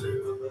it?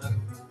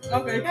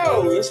 Okay.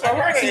 No, it's for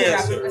her I to see what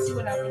answer. happened. I see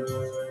what happened.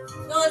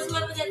 No, it's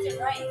whoever gets it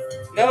right.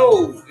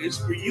 No, it's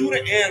for you to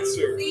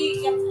answer.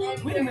 See, you have to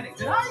answer. Wait a minute,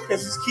 did I?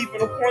 Because it's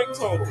keeping a point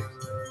total.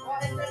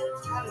 What is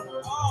it? I don't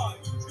know.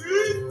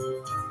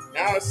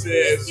 Now it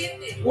says, Skip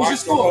it. What's your watch the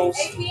score? whole.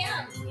 8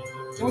 p.m.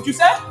 Is that what you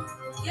said?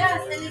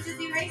 Yes, and it just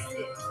erased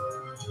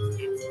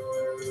it.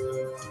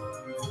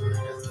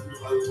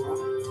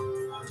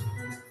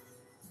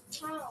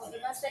 Oh,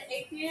 if I said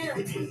 8 p.m.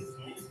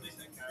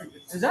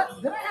 Is that?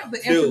 Did I have the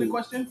answer to the Dude.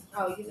 question?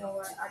 Oh, you know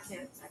what? I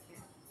can't.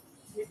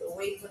 You have to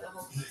wait for the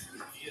whole.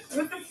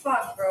 What the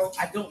fuck, bro?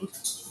 I don't.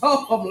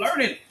 Oh, I'm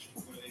learning.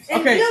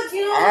 And Okay. look,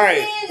 you know All what I'm right,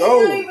 saying?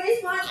 go. It's gonna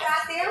erase my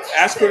goddamn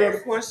Ask her answer. another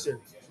question.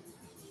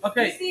 You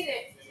Okay, see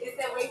that? It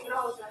said wait for the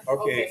whole time.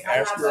 Okay, I'm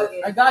ask not her.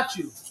 bugging. I got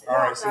you. All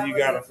right, so you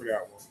got it for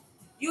that one.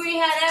 You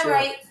ain't had that Sure.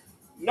 right.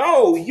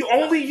 No,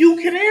 only you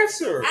can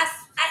answer. I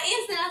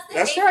answered. I said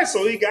That's 8. right.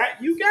 So you got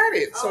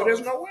it. So Oh. there's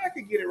no way I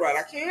could get it right.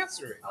 I can't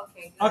answer it.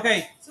 Okay. Good.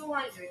 Okay,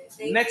 200.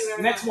 Thank next you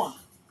very next much. one.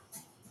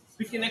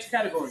 Pick your next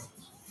category.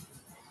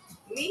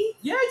 Me?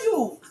 Yeah,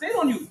 you. Stay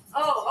on you.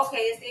 Oh, okay.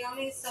 It's the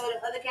only. So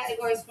the other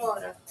category is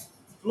Florida.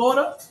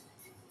 Florida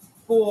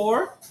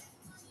for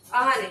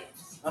 100.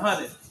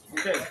 100.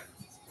 Okay.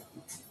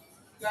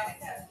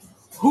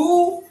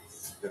 Who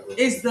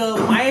is the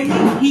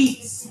Miami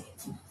Heat's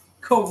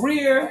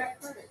career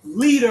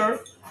leader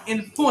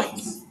in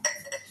points?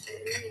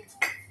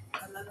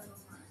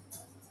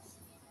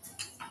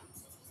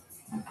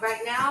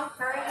 Right now,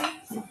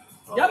 currently.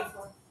 Yep.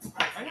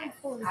 I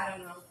don't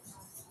know.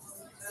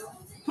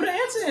 Put an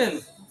answer in.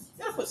 You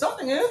gotta put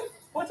something in.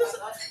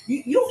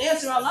 You don't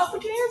answer out loud.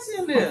 Put your answer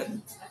in there.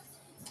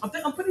 I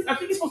think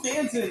you're supposed to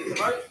answer it,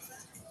 right?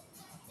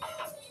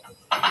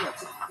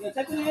 Yeah,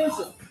 type in the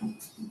answer.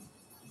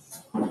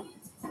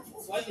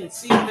 So I can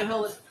see what the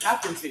hell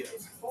happens here.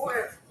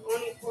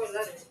 Only 4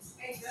 letters.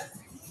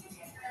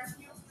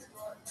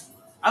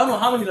 I don't know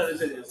how many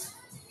letters it is.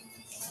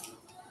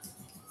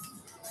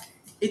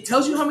 It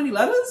tells you how many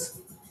letters?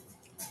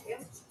 Yeah.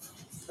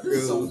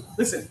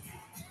 Listen,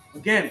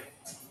 again,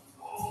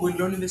 we're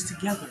learning this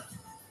together.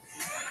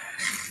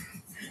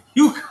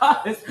 You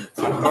got it.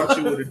 I thought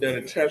you would have done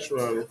a test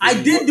run. I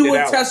You did worked do it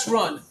a out. test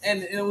run,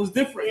 and it was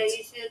different. Yeah,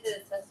 you should do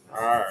a test. All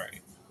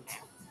right.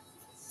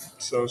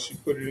 So she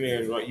put it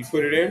in, right? You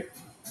put it in?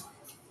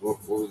 What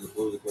was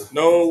the question?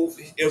 No,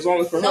 it was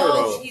only for her, No,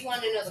 though. he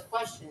wanted another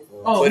question.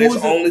 Oh, But who it's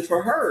was it? only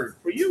for her,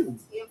 for you.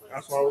 Yeah, but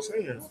That's what I was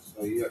saying.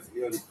 Oh, you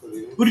already put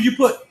it in? Who did you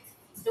put?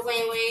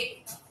 Dwayne Wade.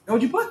 Know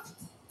what you put?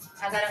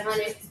 I got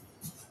 100.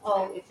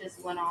 Oh, it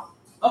just went off.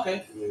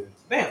 Okay. Yeah.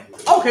 Bam.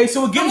 Okay,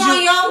 so it Come gives on,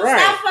 you. y'all. Right.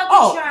 Stop fucking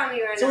Oh, trying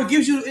me right So now. it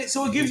gives you.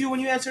 So it gives you when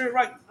you answer it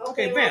right.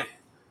 Okay, Okay, bam.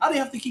 I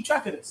didn't have to keep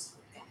track of this.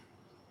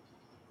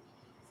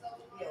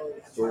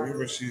 So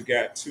remember, she's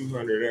got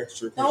 200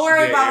 extra. 'cause Don't she worry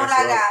did about what answer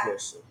I our got.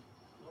 question.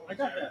 I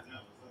got that.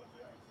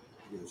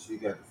 Yeah, she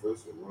got the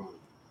first one wrong.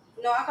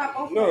 No, I got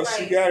both No, of them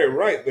she right. got it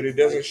right, but it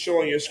doesn't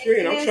show on your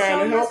screen. I'm trying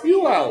to help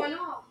you out.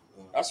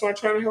 That's why I'm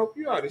trying to help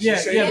you out. Did Yeah,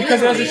 she say yeah, you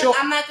because got it doesn't it? show.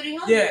 I'm at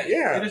 300. Yeah,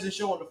 Yeah. It doesn't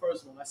show on the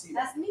first one. I see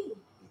that. That's me.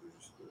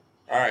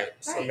 All right,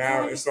 so Right,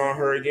 now so- it's on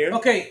her again.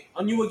 Okay,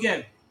 on you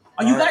again.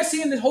 Are All you right. guys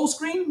seeing the whole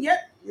screen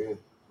yet? Yeah.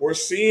 We're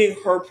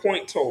seeing her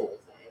point total.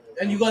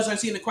 And you guys aren't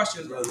seeing the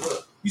questions.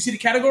 You see the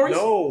categories?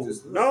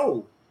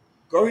 No.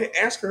 Go ahead,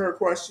 ask her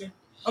question.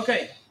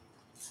 Okay.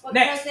 What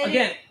Next, can I say?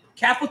 again,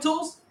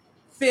 capitals,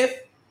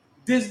 5th,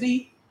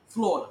 Disney,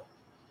 Florida.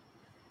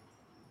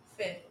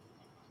 5th.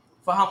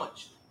 For how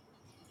much?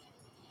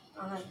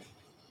 100.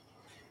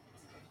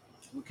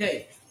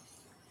 Okay.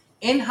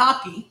 In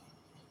hockey,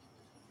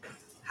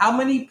 how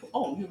many?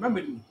 Oh, you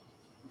remembered me.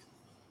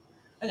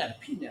 I gotta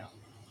pee now.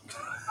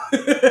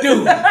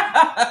 Dude.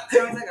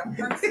 Sounds like a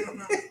personal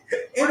number.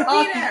 In Where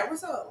hockey. at?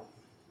 What's up?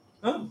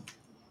 Huh?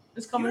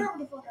 It's You coming. heard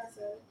what the fuck I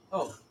said?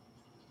 Oh.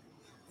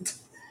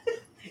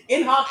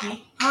 In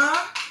hockey,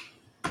 Huh?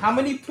 how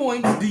many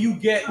points do you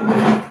get?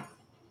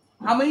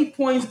 How many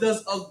points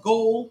does a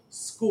goal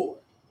score?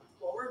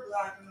 Well, we're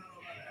black. I don't know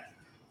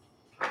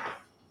about that.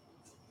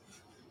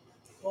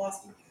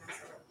 Boston.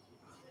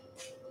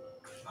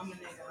 I'm a nigga.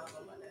 I don't know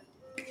about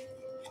that.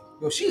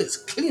 Yo, she is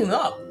cleaning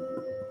up.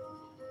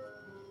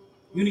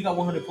 You only got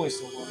 100 points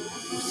so far.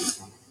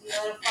 You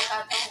know the fuck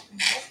I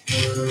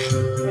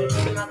don't.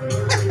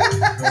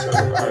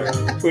 All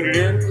right, put it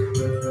in.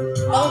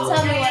 Don't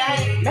tell me what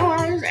I No,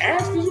 I just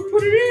asked you to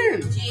put it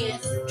in.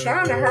 Jeez.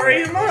 Trying to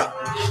hurry him up.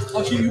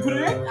 Oh, you put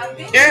it in? I've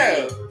been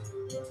Yeah.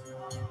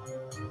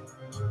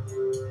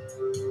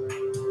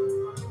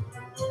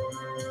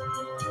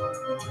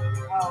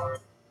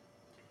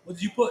 What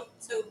did you put?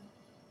 2.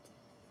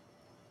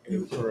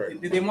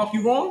 Incorrect. Did they mark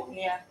you wrong?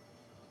 Yeah.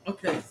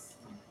 Okay.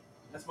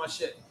 That's my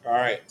shit. All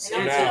right, so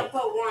And I'm now, gonna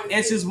put 1.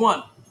 Answer's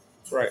 1.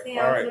 right, See,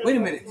 all I'm right. gonna Wait a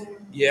put minute. 1.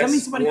 Yes, That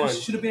means somebody one.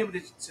 should have been able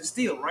to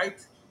steal, right?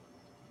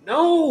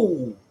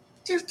 No,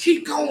 just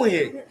keep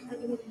going.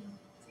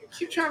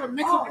 Keep trying to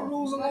make up the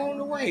rules along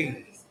the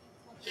way.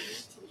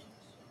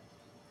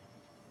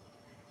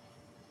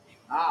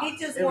 He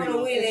just there we want to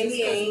go. win and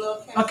he ain't.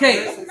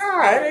 Okay.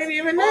 Nah, it ain't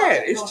even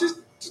that. It's just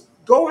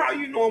go go how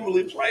you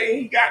normally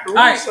play. He got the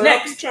rules right, set up.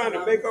 next. He's trying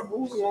to make up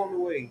rules along the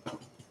way.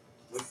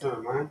 What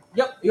time, man?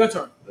 Yep, your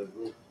turn. Let's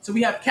go. So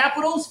we have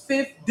Capitals,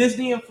 5th,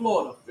 Disney, and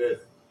Florida.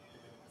 5th.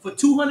 For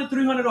 200,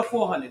 300, or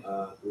 400.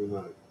 300.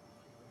 Let's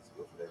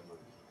go for that money.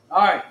 All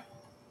right.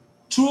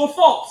 True or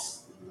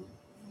false?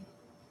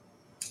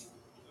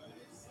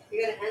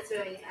 You gotta answer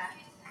when you ask.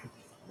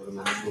 What am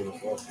I doing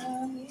for?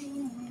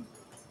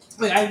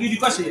 Wait, I give you a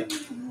question here.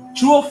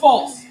 True or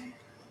false?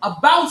 A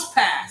bounce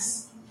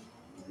pass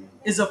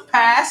is a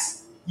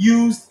pass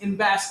used in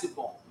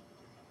basketball.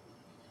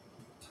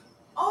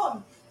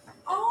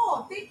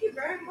 Oh, thank you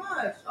very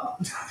much. Oh.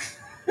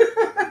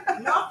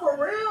 Not for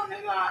real,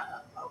 nigga.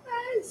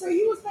 Okay, so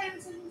you was paying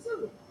attention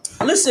too.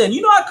 Listen,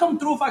 you know I come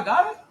through if I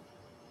got it.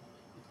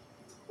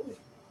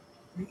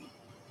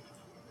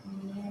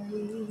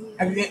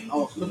 Have you?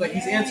 Oh, look like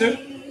he's answered.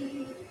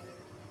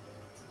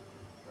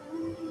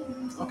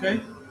 Okay,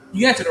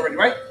 you answered already,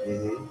 right?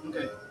 Mm-hmm.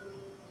 Okay.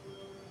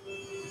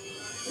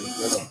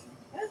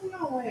 There's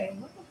no way.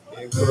 What the fuck?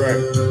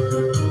 Incorrect.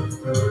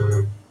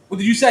 What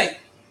did you say?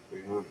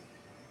 300.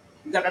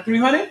 You got that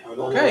 300?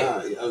 Okay.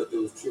 It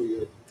was true,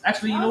 yeah.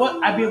 Actually, you know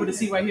what? I'd be able to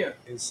see right here.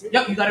 It's-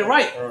 Yep, you got it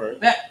right. All right.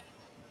 Bet.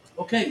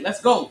 Okay,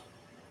 let's go.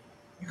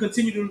 You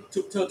continue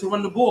to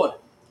run the board.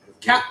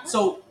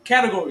 So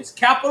categories: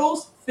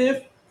 Capitals,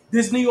 5th,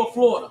 Disney, or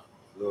Florida.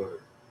 Lord.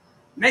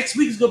 Next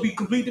week is gonna be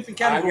completely different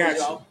categories, I got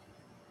you. y'all.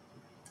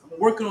 I'm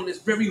working on this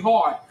very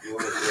hard.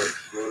 Florida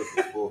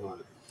for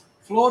 400.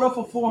 Florida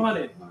for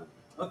 400.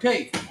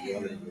 Okay. Yeah.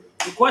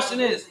 The question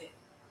is,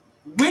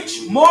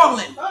 which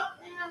Marlin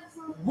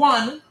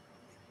won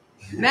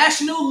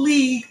National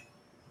League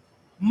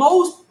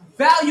Most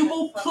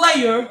Valuable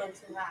Player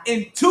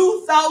in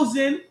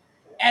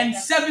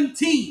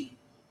 2017?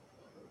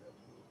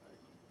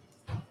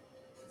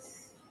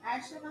 I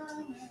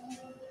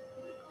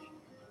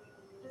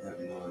have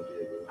no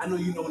idea, bro. I know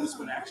you know this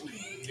one actually.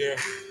 Yeah.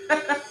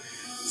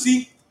 See,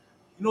 you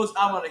know it's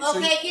ironic. So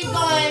Okay, keep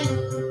going.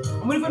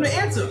 I'm waiting for the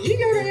answer. You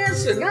got an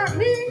answer, not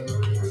me. I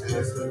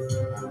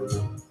don't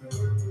know.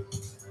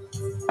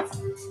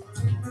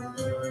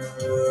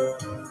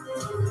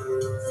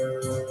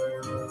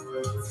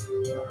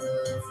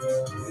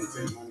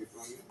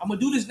 I'm gonna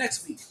do this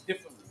next week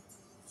differently.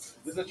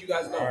 Just let you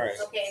guys know. All right.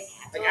 Okay.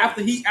 Like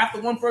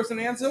after one person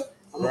answer,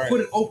 I'm gonna Right.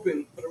 put it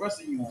open for the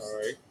rest of you. All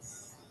right.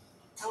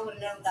 I would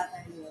have never got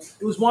that anyway.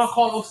 It was Juan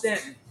Carlos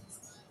Stanton.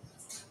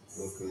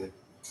 Okay.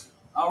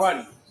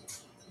 Alrighty.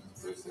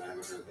 First time I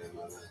ever heard that in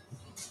my life.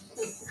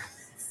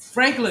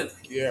 Franklin,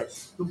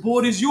 Yes. the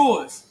board is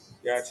yours.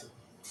 Gotcha.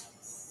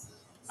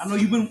 I know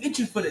you've been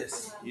itching for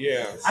this.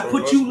 Yeah. I so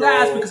put let's you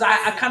last go- because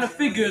I kind of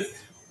figured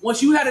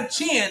once you had a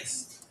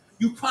chance,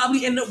 you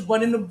probably end up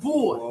running the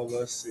board. Well,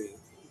 let's see.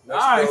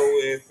 Let's All right. go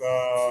with.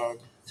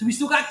 So we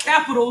still got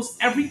Capitals,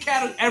 every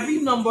Let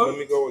number,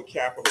 me go with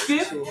Capitals.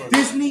 5th, 200.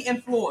 Disney,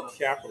 and Florida.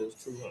 Capitals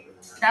 200.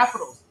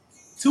 Capitals,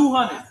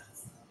 200.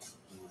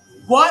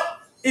 What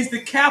is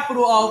the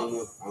capital I of don't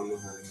know how to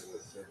handle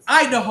it.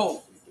 Idaho?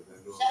 Shut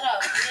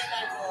up. You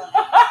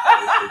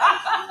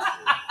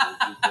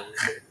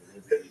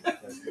didn't like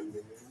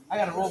I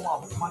gotta roll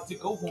my to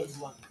go home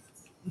blunt.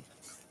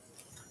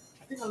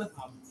 I think I left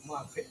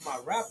my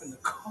wrap in the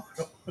car.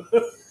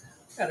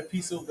 Got a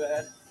piece so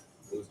bad.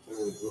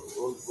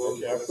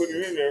 Okay, I put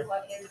it in there.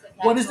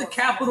 What is the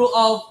capital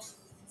of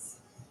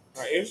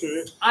I answered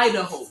it.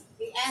 Idaho?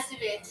 He answered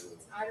it.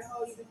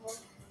 Idaho, you can hold.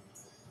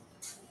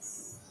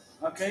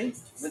 Okay,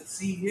 let's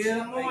see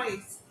here.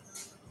 Moist.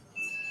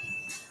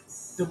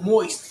 The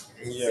moist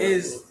Yeah.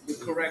 is the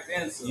correct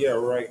answer. Yeah,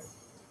 right.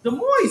 The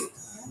moist.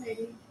 Yeah,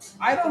 maybe.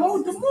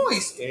 Idaho, the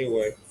moist.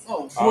 Anyway.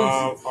 Oh, moist.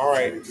 All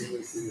right.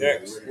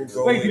 Next, we'll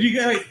go Wait, with. did you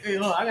get? Hey,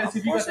 hold on, I gotta see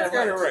if you got Of course I that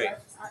got it right. right.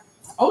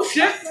 Oh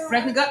shit,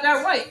 Franklin got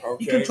that right. He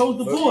Okay, controls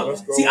the board.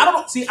 let's go See, I don't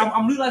know. See,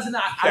 I'm realizing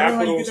that I don't know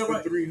how you Capitals get that for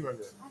right.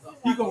 300.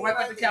 He go right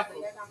back to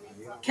Capitals.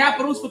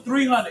 Capitals for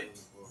 300.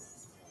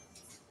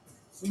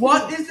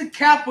 What is the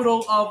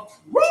capital of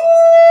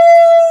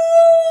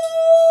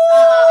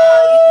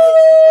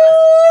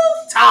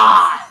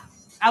Tie?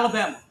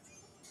 Alabama.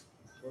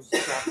 What's the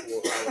capital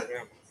of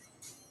Alabama?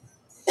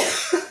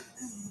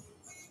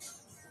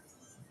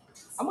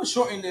 I'm gonna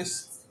shorten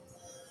this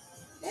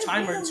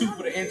timer too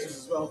for the answers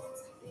as well.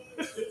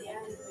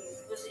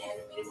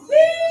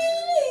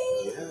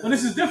 But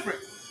this is different.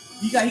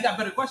 He got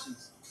better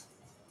questions.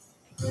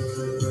 All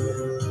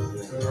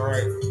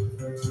right.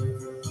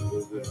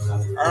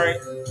 All right.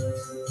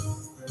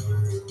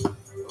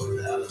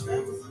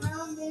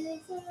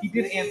 He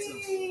did answer.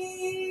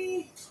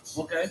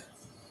 Okay.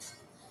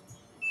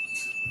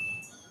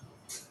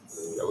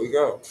 There we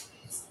go.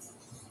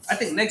 I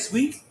think next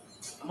week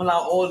I'm gonna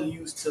allow all of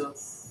you to.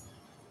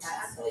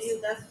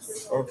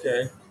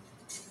 Okay.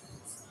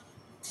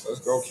 Let's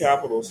go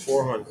Capitals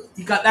 400.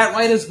 You got that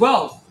right as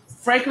well.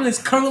 Franklin is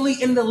currently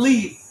in the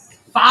lead,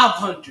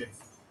 500.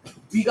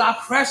 We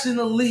got Fresh in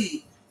the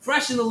lead.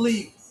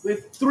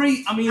 With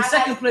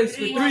second place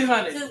with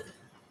 300.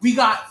 We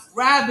got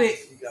Rabbit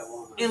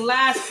in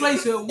last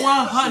place with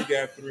 100. She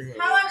got 300.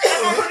 How much?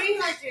 I got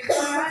 300. Get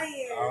out of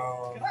here.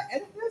 Can I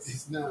edit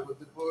It's not what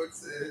the board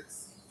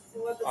says.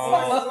 What the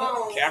fuck is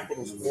wrong?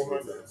 Capitals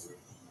 400.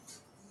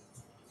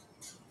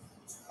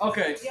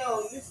 Okay.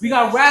 Yo, We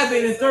got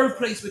Rabbit in third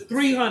place with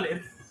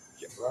 300.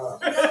 Wow.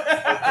 Okay,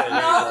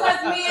 No,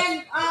 because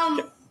me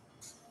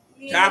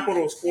and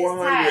Capitals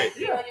 400.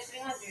 Yeah.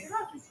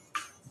 300.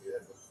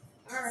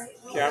 All right.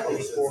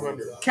 Capitals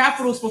 400.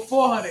 Capitals for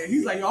 400.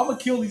 He's like, yo, I'm gonna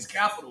kill these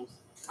Capitals.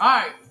 All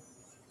right.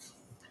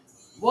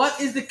 What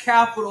is the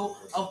capital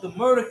of the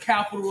murder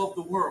capital of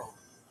the world?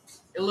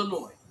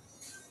 Illinois.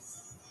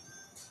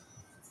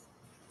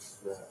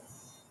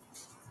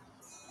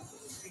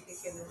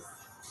 Ridiculous.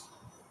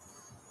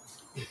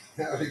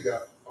 Now we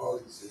got all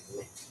these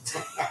shit.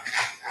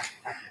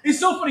 It's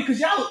so funny because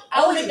y'all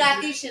I would have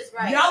got these shits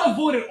right. y'all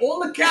avoided all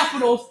the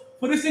capitals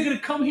for this nigga to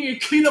come here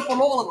and clean up on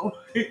all of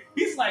them.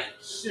 He's like,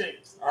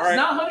 shit. All right.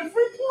 900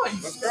 free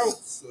points. Let's go.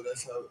 So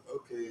that's how.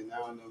 Okay,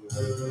 now I know how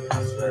to do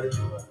the strategy.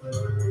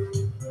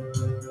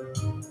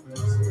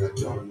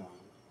 So I don't know.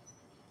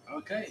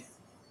 Okay.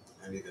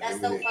 I need to That's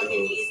so eliminate fucking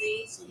those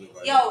easy. so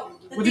nobody Yo, can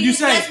do the What thing did you is,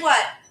 say? Guess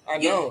what? I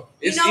know.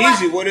 It's know what?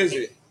 easy. What is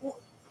it?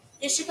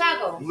 It's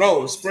Chicago.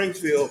 No,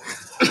 Springfield.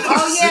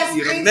 Oh yeah,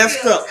 You Springfield. done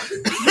messed up.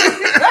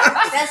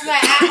 That's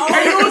right. And you know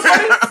I what's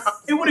funny?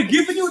 It would have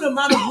given you the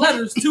amount of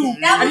letters too.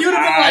 That And you'd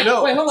have been I like,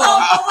 know. wait, hold on.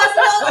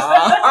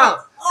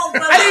 Oh,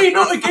 but I didn't even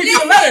know it gave you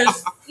the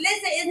letters.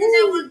 listen, isn't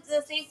that what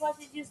the same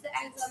questions you used to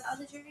ask on the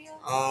other trivia?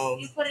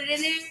 You put it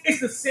in there?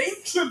 It's the same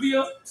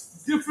trivia,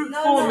 different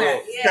No,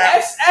 format.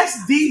 yeah.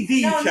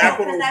 SSDD. No,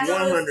 Capital 'cause I know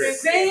it was 100.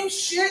 Same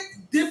shit,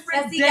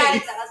 different That's the day.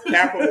 guys.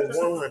 Capital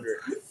 100.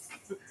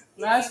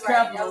 Last Right.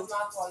 That capital. was my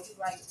fault. You're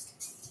right.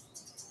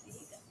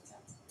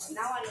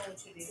 Now I know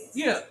what you did.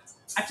 Yeah.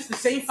 I took the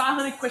same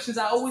 500 questions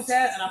I always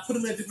had and I put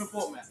them in a different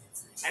format.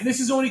 And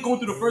this is only going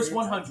through the first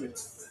 100.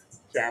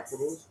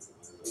 Capitals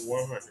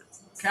 100.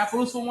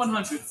 Capitals for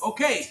 100.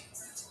 Okay.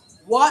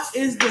 What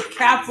is the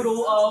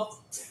capital of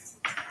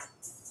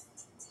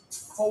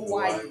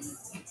Hawaii?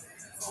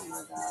 Oh my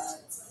God.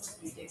 That's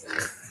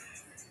ridiculous.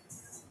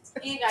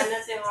 You ain't got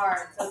nothing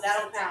hard, so that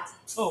don't count.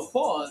 Oh,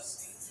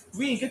 pause.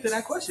 We didn't get to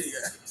that question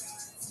yet.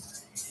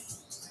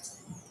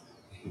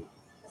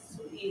 That's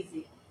too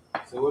easy.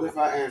 So what if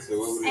I answer?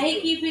 What would And he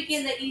it keep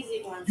picking the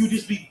easy ones. You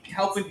just be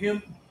helping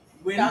him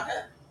win.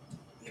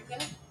 You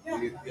can?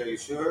 Are you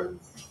sure?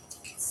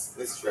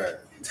 Let's try it.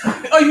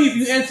 Oh, you mean if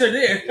you answer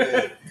there?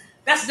 Yeah.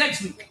 That's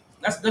next week.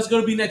 That's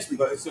gonna be next week.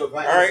 But so if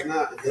I All right, answer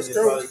not, then let's it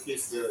go. probably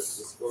keeps the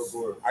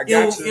scoreboard. I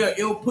got you.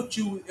 It'll put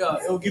you.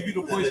 It'll give you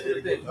the points for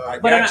the thing. I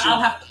But then got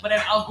you. But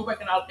then I'll go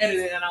back and I'll edit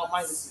it and I'll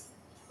minus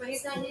But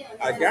he's not here.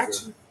 I got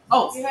you. it.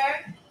 Oh, You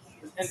heard?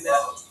 and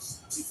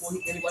before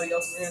anybody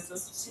else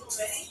answers.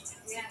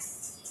 Yeah.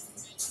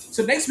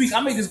 So next week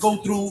I may just go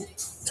through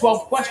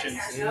 12 questions.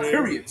 Mhm.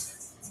 Period.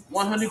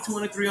 100,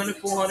 200, 300,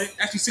 400.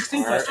 Actually,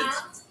 16 All right. questions.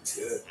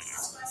 Yeah.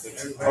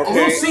 Okay,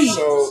 We'll see.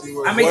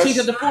 so I may what's- change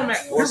up the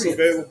format. What's Period.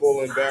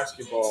 available in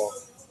basketball?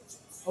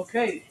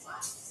 Okay.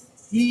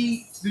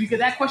 Did you get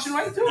that question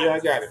right too? Yeah, I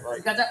got it You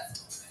right. got that?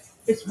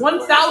 It's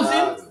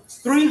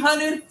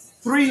 1,300,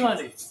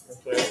 300.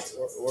 Okay,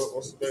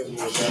 what's available in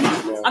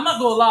basketball? I'm not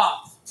gonna lie.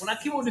 When I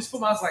came on this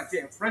format, I was like,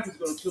 damn, Frank is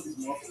gonna kill these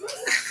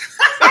motherfuckers.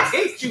 I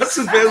hate you. What's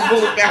available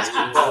in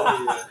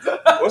basketball?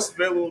 What's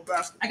available in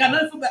basketball? I got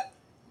nothing for that.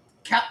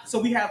 So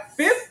we have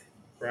fifth,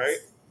 Right?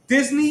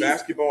 Disney.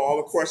 Basketball, all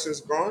the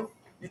questions gone?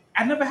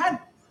 I never had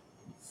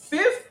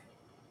fifth,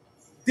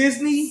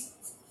 Disney,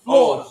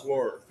 Oh, Florida.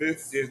 Florida.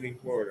 Fifth, Disney,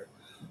 Florida.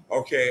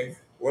 Okay,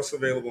 what's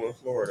available in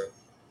Florida?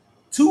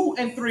 2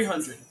 and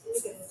 300.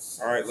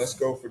 All right, let's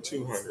go for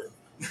 200.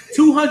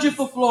 200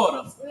 for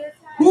Florida.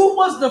 Who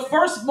was the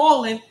first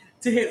Marlin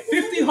to hit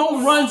 50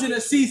 home runs in a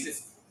season?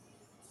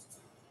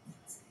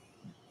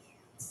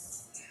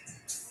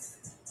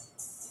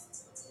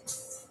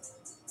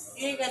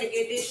 You ain't gonna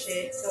get this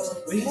shit.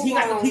 So He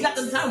got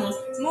the timer.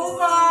 move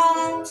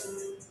on.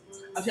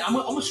 I'm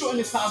gonna shorten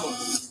this timer.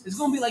 It's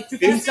gonna be like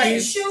 15 15?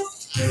 seconds. Shoot.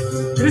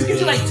 This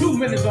gives you like 2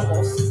 minutes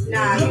almost.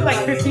 Nah. It's gonna be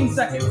like 15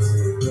 seconds.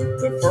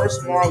 The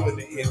first Marlin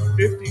to hit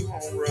 50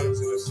 home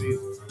runs in a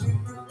season.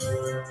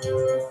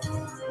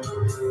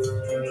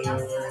 Maybe I'm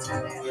not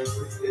that.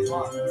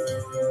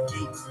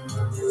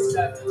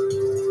 7,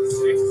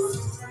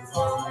 6,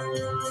 5,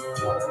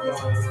 4,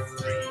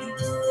 3,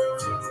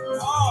 2,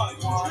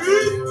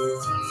 1.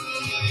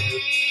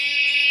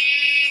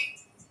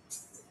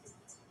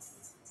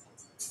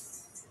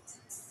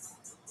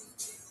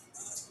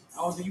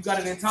 I don't think you got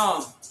it in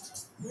time.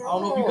 I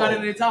don't know if you got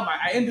it in time.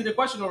 I ended the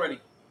question already.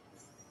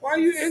 Why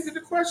you ended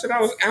the question? I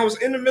was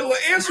in the middle of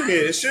answering it.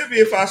 It should be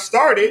if I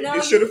started, No,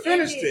 it should have you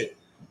finished ended. it.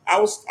 I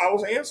was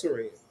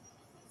answering it.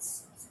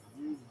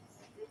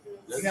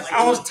 You got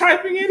I was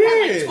typing it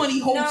like in. 20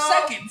 whole No.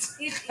 seconds.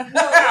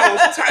 I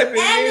was typing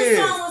And the it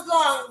song in. was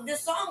long. The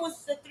song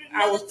was the three.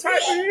 I was another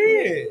typing three.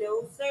 it in.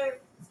 No, sir.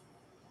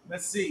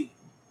 Let's see.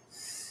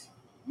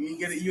 You ain't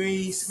get it. You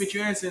ain't submit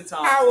your answer in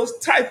time. I was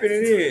typing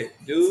it in,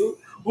 dude.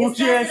 What's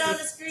You your got it on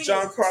answer? the screen.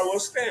 John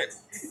Carlos Stanton.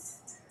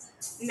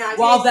 Nah,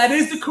 While that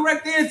is the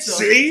correct answer.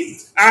 See,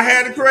 I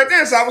had the correct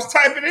answer. I was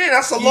typing in.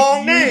 That's a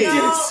long name.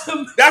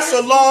 No. That's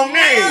a long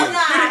name. Hell nah.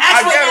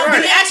 I get it right.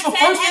 Did it ask for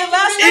first and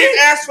last name? It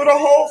asked for the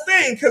whole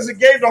thing because it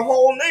gave the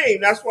whole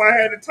name. That's why I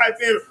had to type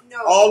in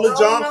all the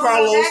John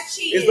Carlos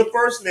is the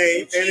first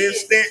name and then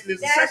Stanton is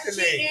the second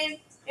name.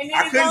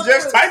 I couldn't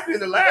just type in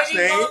the last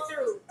name.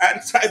 I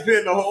had to type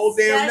in the whole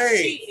damn name.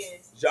 Cheating.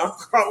 John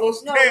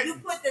Carlos No, Stanton. you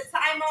put the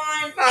time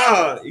on.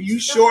 You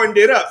shortened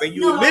it up and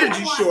you admitted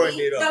you shortened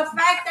it The up.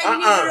 fact that you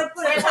needed to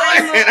put a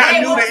time on. And I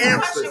knew What the was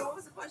answer. What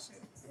was the question?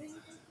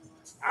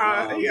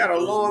 He had a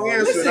long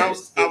answer and I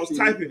was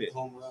typing it.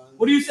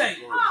 What do you say?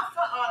 Oh,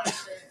 fuck all that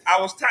shit. I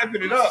was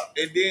typing it up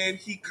and then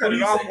he cut What do it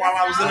you off say? while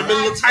I was in the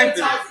middle of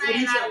typing it. What do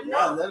you say?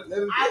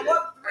 I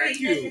worked 3 Thank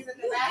you. years in the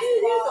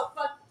basketball.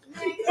 Nah,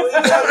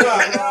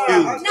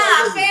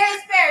 fair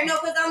is fair. No,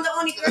 because I'm the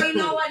only girl. You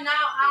know what? Now I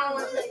don't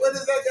want to. What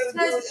does that got to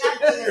do with shit?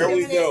 There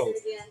we go.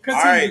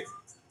 Continue.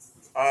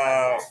 All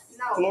right.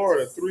 No.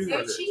 Florida, They're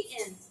 300.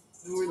 cheating.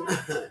 No.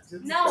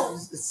 No.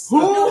 Who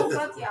No,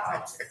 fuck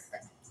y'all.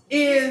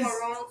 is You were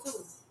wrong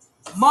too.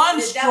 The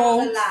devil's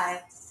Monstro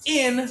alive.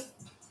 in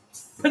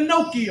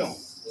Pinocchio?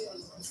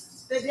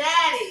 The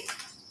daddy.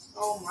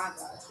 Oh my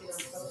God.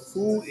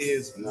 Who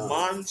is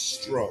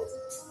Monstro?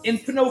 In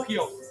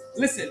Pinocchio.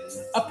 Listen,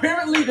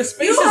 apparently the You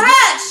spaces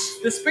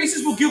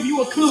hush. will give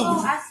you a clue.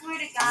 Oh, I swear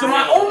to God. So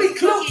my only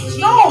clue, Fucking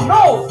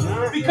no,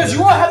 because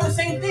you all have the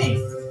same thing.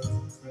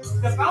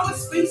 The amount of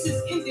spaces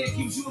in there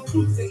gives you a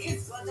clue to the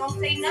answer. Well, don't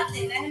say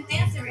nothing. Let him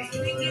answer it.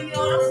 You didn't give me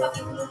all them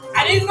fucking clues.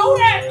 I didn't know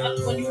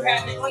that when you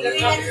had it. Oh, you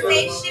ain't had to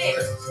say shit.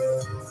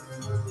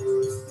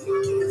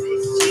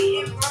 It's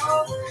cheating,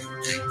 bro.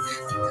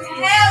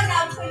 Hell no,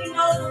 because you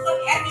know the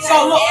fucking acting So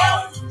look,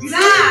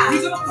 Nah.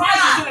 these are the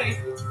prizes today.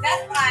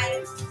 That's fine.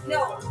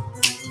 No.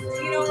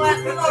 You know what?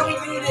 We're gonna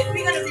redo this.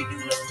 We're gonna redo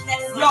this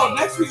next Yo, Monday.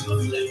 next week's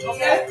gonna be lit, Yeah,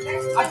 okay?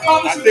 next I Monday.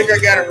 promise I you. think I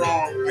got it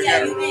wrong. I Yeah,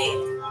 got it you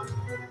wrong. did.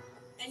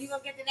 And you're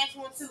gonna get the next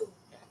one too.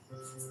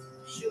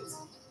 Shoot.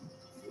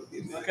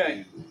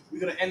 Okay, we're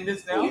gonna end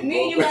this now. Me and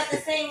you got the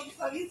same.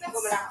 So you think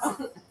about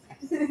it.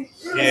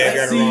 Yeah, I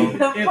got it wrong.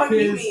 The fuck you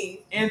If mean?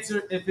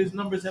 if his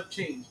numbers have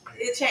changed.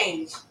 It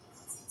changed.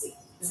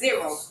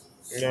 0.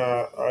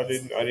 No, I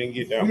didn't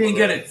get that You one. didn't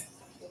get it.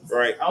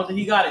 Right. I don't think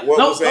he got it. What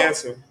Nope, was the nope.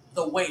 answer?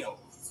 The whale.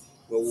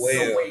 The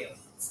whale.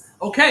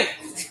 Okay.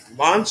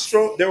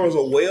 Monstro. There was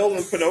a whale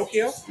in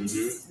Pinocchio?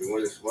 Mm-hmm. The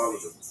one that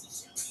swallowed him.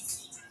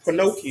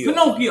 Pinocchio.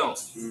 Pinocchio.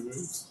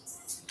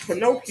 Mm-hmm.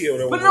 Pinocchio.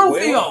 There was a whale.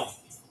 Pinocchio.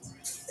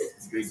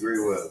 Big gray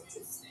well.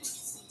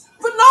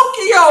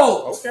 Pinocchio.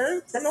 Okay,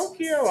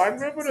 Pinocchio. I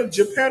remember the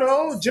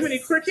Geppetto, Jiminy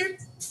Cricket.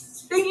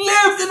 They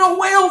lived in a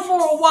whale for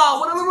a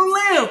while with a little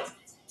lamp.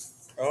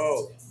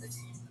 Oh.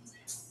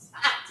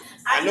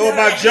 I know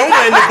about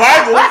Jonah in the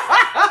Bible.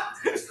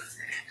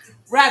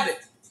 Rabbit.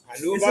 I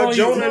knew It's about on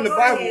Jonah you. in the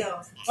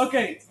Bible.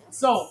 Okay,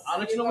 so I'll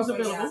let you know what's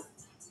available.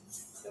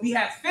 We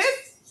have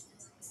Fifth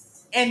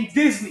and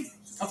Disney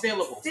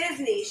available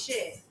Disney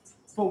shit.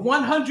 for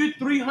 100,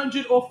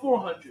 300, or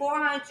 400.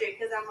 400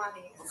 because I'm on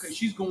here. Okay,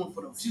 she's going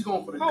for the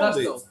Hold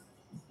gusto. it.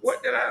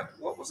 What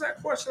was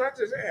that question I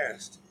just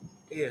asked?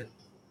 Yeah.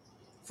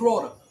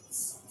 Florida.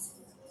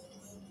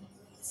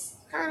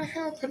 How the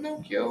hell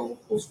Pinocchio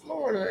was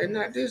Florida and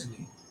not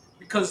Disney?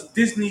 Because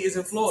Disney is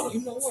in Florida.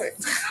 You know what?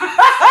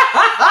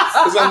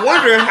 Because I'm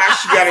wondering how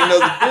she got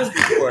another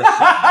Disney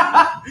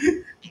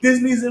question.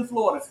 Disney's in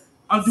Florida.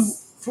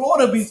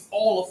 Florida means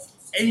all of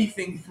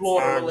anything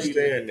Florida I related.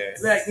 understand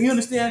that. Like, you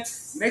understand?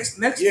 Next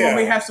Yeah. one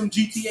may have some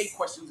GTA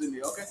questions in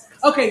there, okay?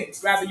 Okay,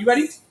 Rabbit, you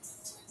ready?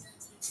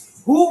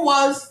 Who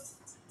was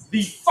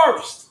the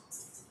first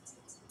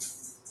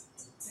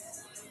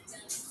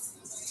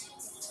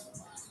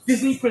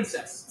Disney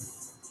princess?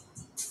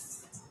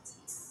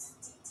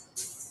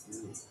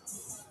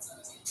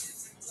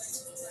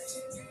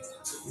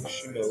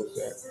 She knows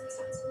that.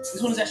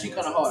 This one is actually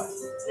kind of hard.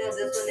 No,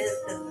 this one is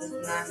because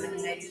it's not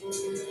something that you.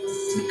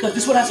 Because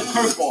this one has a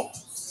curveball.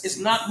 It's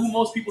not who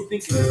most people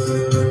think it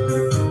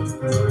is.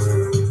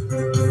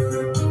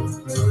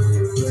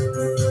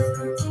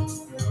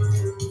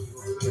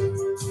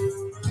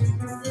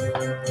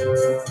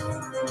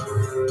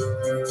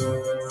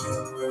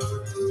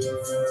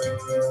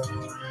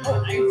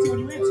 Oh, I can see what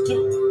you answered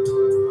too.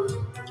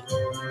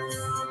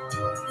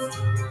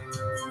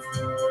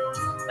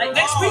 Like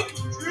next week,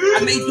 I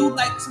may do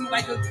like some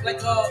like a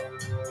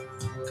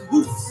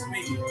cahoots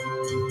maybe.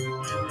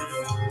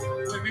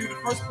 Where maybe the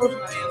first person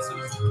that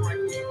answers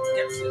correctly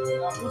gets it.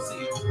 We'll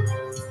see.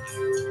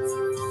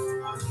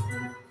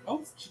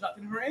 Oh, she's not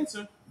getting her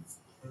answer.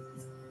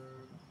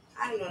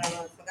 I don't know that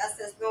motherfucker. That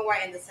says Snow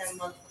White in the 7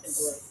 months fucking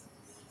boys.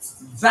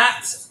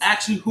 That's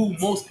actually who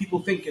most people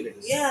think it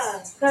is. Yeah,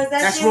 because that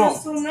That's shit wrong.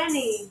 was too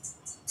many.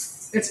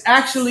 It's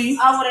actually.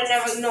 I would have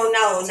never. No.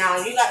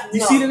 You got. You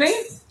no. see the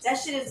name? That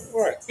shit is.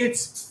 What?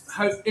 It's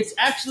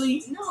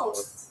actually No.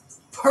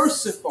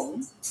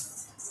 Persephone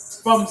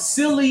from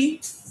Silly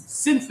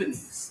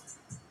Symphonies.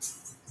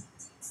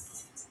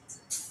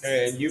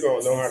 And you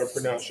don't know how to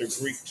pronounce your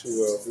Greek too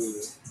well, do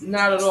you?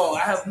 Not at all.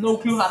 I have no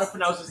clue how to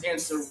pronounce this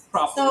answer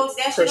properly. So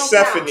that shit don't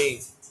count.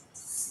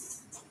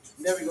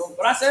 Persephone. There we go.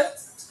 What I said?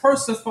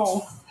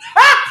 Persephone.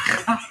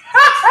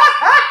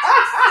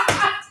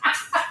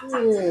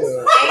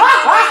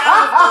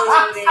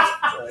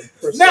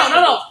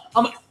 No.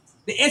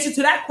 The answer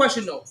to that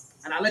question though,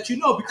 and I'll let you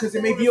know because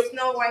it may be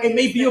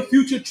a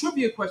future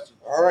trivia question.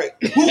 All right.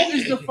 Who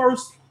is the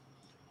first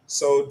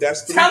So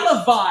that's three.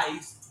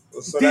 televised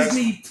So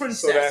Disney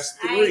princess? So that's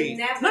I three. ain't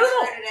never No.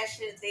 heard of that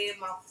shit a day in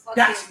my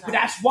fucking life.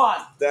 That's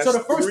why. That's so the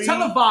first three.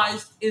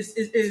 televised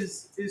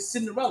is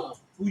Cinderella,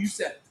 who you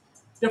said.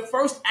 The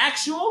first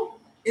actual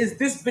is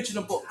this bitch in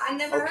the book. I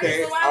never Okay.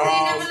 heard. So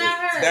why would they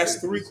never heard? That's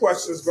 3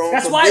 questions going.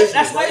 That's from why. Disney,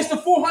 That's why right? it's the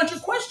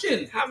 400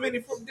 question. How many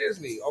from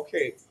Disney?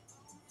 Okay.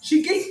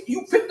 She gave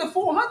you picked the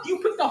 400. You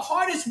picked the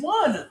hardest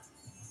one.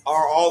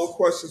 Are all the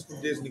questions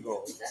from Disney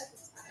gone?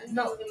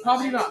 No,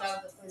 probably not.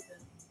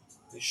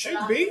 It should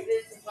be.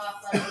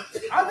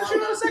 I'll let you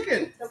know in a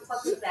second. The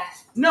fuck is that?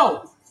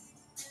 No,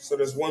 So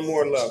there's one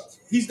more left.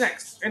 he's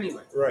next.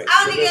 Anyway, Right.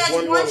 I So only there's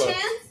got you more one left.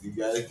 chance. You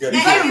gotta You get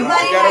gotta it roll.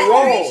 right. You gotta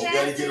roll. You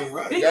gotta get them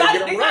right. they gotta got,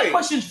 get 'em they right. got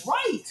questions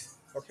right.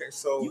 Okay.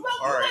 So You got,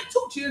 all right. got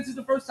 2 chances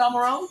the first time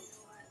around.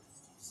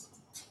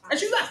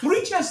 Actually, you got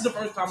 3 chances the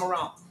first time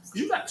around. Cause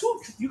you got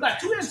 2. You got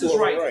 2 answers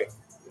right.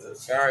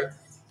 Yes. All right.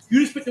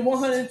 You just picked the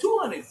 100 and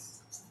 200.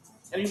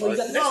 And you got the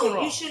next one No,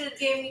 wrong. you should have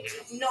gave me.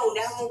 No,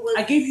 that one was.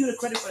 I gave you the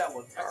credit for that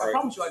one. I All right.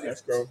 promise you I did.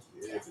 Let's go.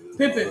 Yeah, 'cause it's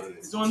Pimpin', 100.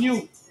 it's on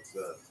you. What's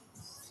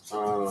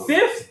up?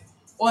 5th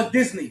or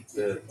Disney?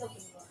 Yeah.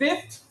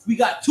 5th, we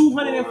got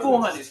 200 and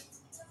 400.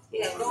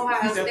 Yeah, go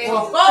high He or said stay four.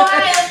 home. Go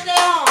high or stay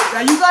home.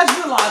 Now you guys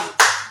realize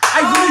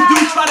I Go really high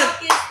do or try to.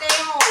 fucking stay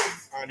home.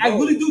 I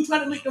really do try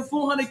to make the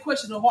 400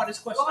 question the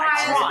hardest question. Go I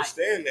ahead. I try.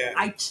 understand that.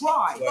 I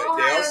try. But Go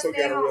they high or also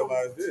stay got to home.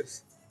 realize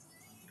this.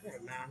 You got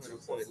a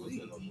 900-point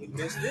lead. You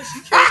missed this,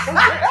 you can't come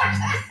back.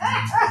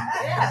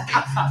 Yeah.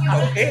 Go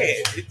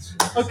ahead, bitch.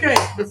 Okay.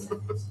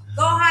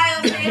 Go high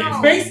or stay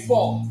home.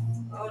 Baseball,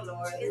 Oh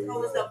Lord, it's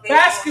always a baseball.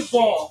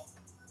 basketball,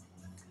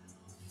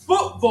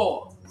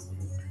 football,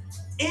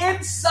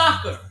 and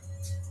soccer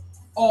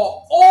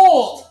are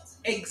all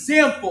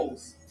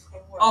examples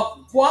shit.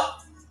 of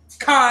what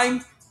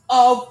kind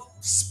of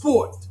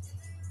sport?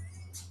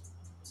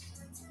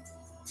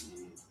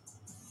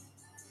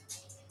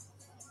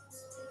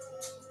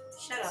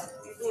 Shut up.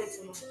 You're doing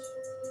too much.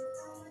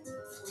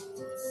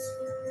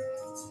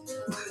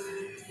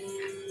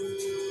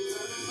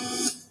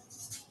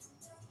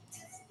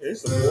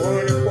 It's a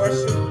 400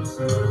 question.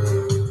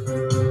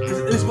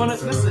 This one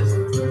is listen.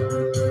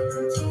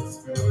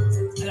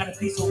 I got a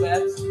piece so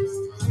bad.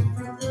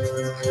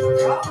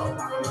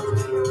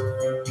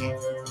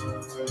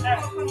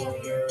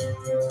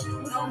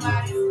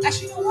 Nobody.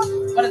 Actually, you know what?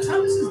 By the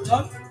time this is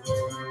done,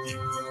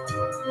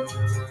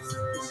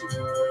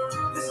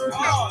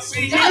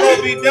 See, you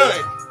gonna be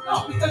done.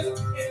 no, because if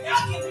y'all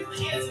can't give the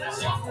answer,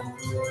 that's your fault.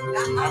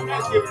 I'm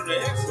not giving the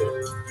answer.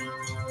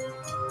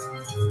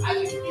 I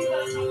can give you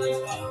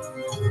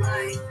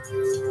Fine.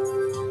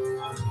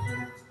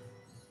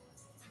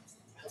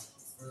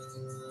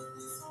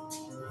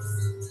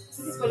 This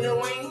is for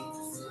Lil Wayne.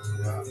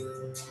 Yeah.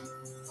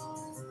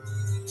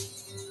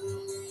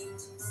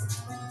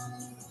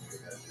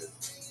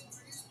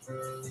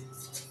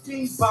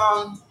 Ping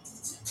pong.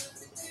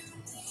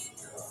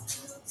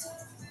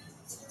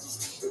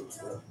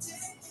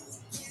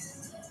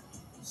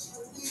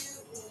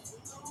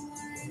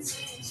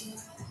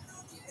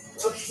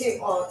 Okay,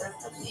 oh,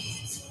 that's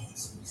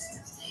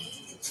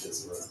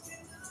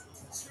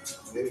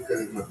Maybe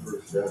because it's my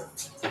first shot.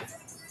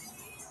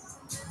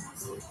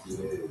 Yeah.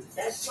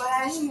 That's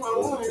why I didn't want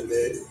one. I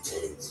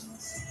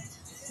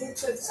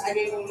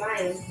gave him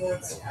mine. He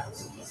was like,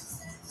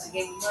 I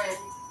gave him mine,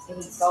 and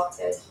he thought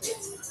that shit.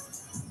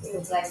 He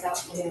was like, out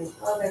to him.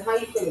 I was like, how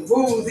you feeling?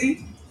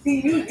 Boozy.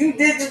 See, you did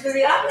this to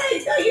me. I'm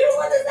like, so you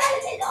want to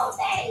Saturday all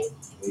day.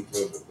 He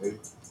told me,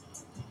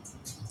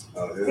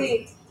 oh, yeah.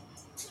 See,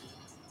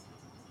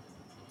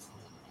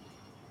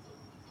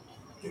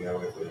 You gotta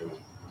wait for him. You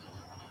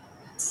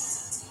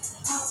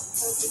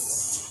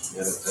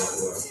gotta talk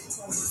about it.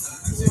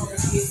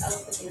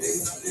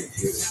 They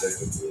give a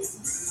second to it.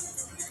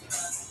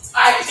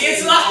 Alright, the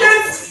answer locked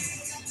in?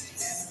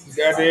 You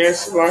got the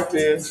answer locked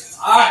in.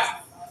 Alright.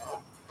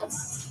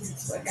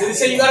 Did it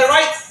say you got it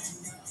right?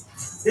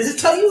 Does it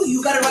tell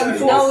you got it right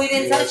before? no, we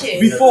didn't touch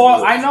it. Before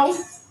I know?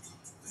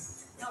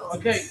 No,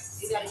 Okay.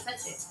 you gotta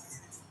touch it.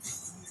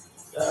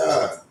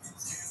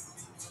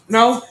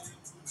 No?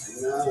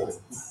 No.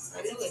 I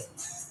knew it.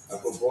 I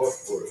put ball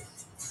sports.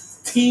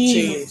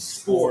 Team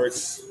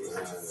sports.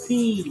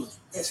 Team.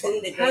 It's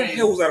in the How the game.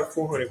 hell was that a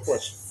 400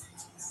 question?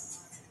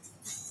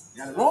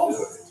 Got it wrong.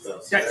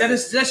 That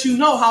lets you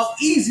know how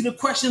easy the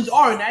questions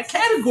are in that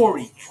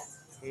category.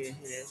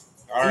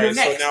 Mm-hmm. All right, You're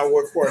so next. now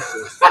what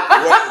questions?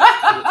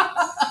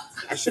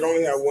 I should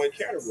only have one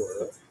category,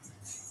 right?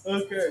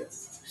 Okay.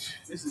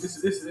 This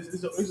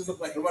look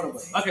like a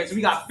runaway. Okay, so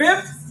we got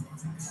 5th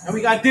and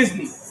we got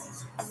Disney.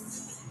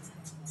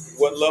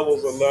 What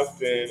levels are left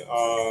in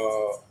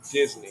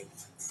Disney?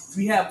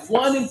 We have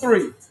 1 and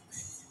 3.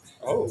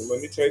 Oh,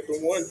 let me take the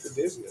 1 for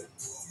Disney.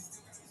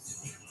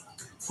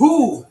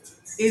 Who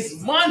is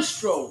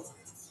Monstro?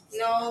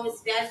 No,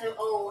 that's an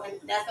old one.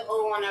 That's an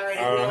old one already.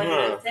 We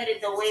already said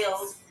it. The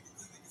whales.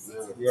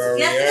 You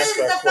already Yes, asked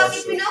it is the that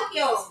fucking question.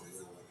 Pinocchio.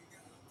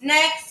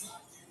 Next.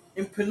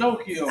 In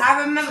Pinocchio. I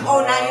remember.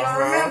 Oh, now you don't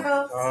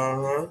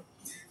remember.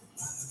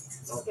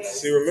 Okay.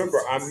 See, remember,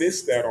 I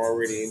missed that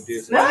already in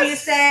Disney. Remember you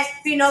said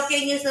Pinocchio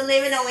used to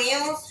live in the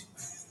whales?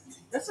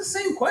 That's the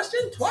same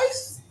question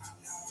twice?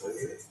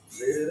 Read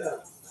it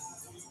up.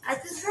 I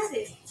just read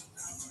it.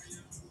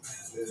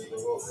 Is it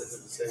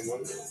the same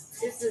one?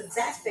 It's the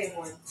exact same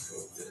one.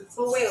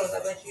 For whales, I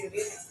bet you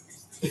get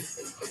it.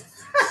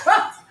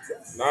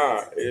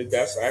 Nah,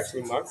 that's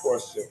actually my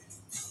question.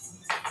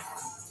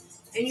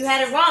 And you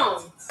had it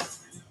wrong.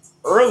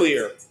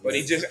 Earlier, but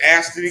he just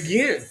asked it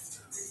again.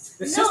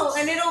 No,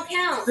 and it don't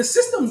count. The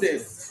system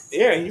did.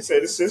 Yeah, he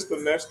said the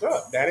system messed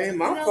up. That ain't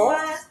my fault.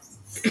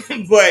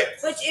 What?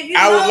 But if you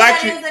I would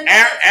like that to it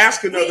was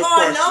ask another we all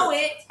question. know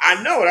it.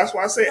 I know. That's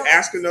why I say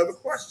ask another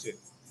question.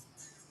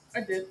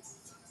 I did.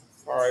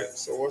 All right.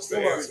 So what's the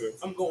answer?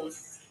 I'm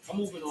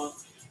moving on.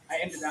 I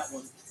ended that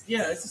one.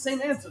 Yeah, it's the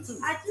same answer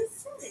too. I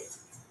just said it.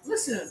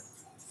 Listen,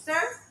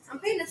 sir, I'm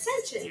paying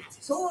attention.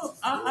 So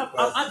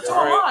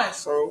I'm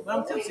So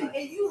I'm tipsy.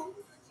 And you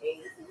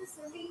ain't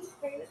listening to me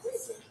paying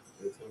attention.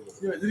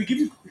 Yeah, did he give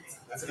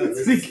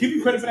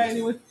you credit for that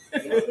anyway?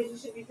 Because you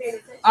should be paying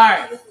attention. All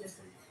right.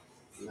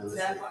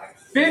 That part.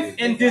 5th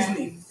in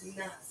Disney.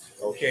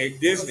 Okay,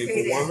 Disney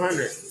for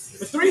 100.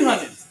 For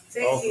 300.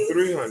 For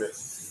 300.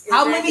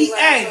 How many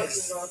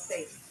eggs?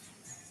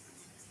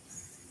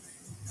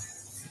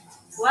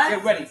 What?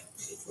 Get ready.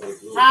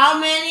 How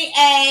many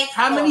eggs?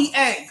 How many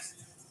eggs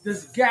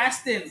does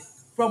Gaston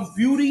from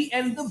Beauty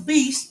and the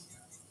Beast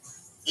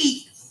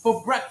eat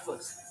for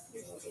breakfast?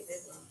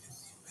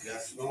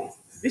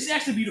 This should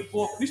actually be the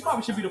fourth. This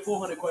probably should be the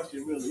 400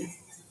 question, really.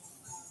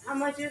 How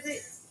much is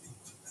it?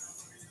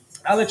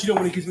 I'll let you know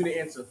when he gives me the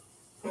answer.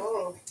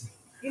 Oh,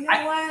 you know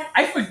what?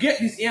 I forget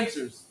these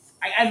answers.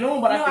 I know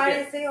them, but I forget. I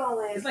didn't say all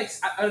that. It's like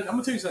I'm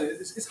gonna tell you something.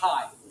 It's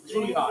high. It's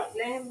really high.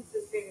 Let him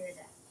just figure it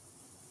out.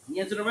 He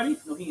answered already?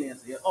 No, he didn't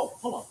answer yet. Oh,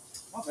 hold on.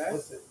 My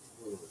bad.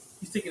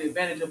 He's taking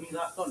advantage of me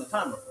not starting the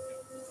timer.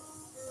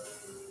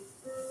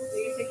 So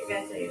you take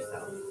advantage of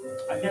yourself.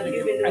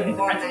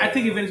 I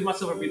take advantage of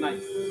myself every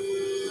night.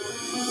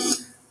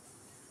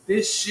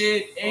 This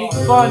shit ain't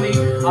funny.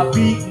 I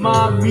beat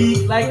my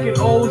meat like it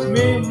owes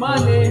me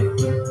money.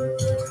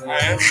 I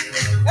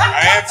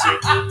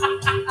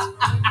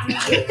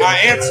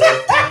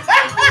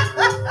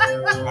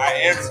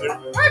answered.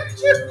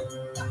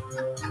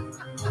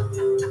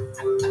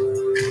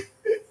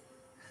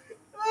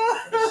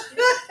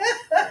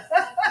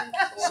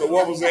 So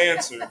what was the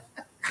answer?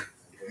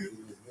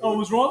 Oh, it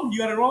was wrong? You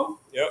got it wrong?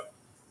 Yep.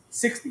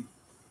 60.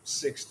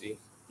 60.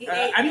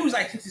 I knew it was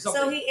like 60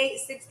 something. So he ate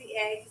 60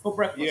 eggs for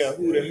breakfast. Yeah,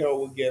 who the hell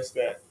would guess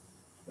that?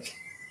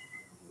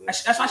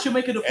 That's why I should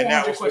make it a 400 and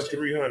that was question. For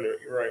 300.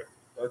 You're right.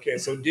 Okay,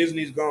 so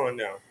Disney's gone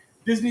now.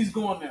 Disney's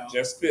gone now.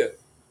 Just 5th.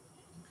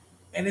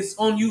 And it's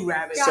on you,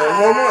 Rabbit. So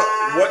hold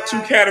on. What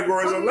 2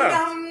 categories are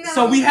left?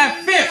 So we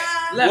have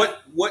 5th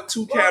left. What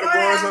 2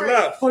 categories are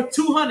left? For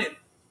 200.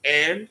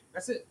 And?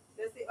 That's it.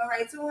 All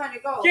right,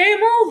 200 go.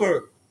 Game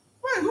over.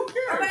 Wait, who cares?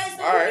 All right,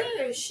 so All right. who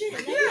cares? Shit.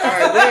 Yeah. All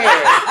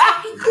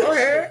right, go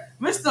ahead.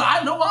 Mister,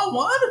 I know I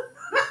won.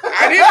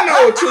 I didn't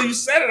know until you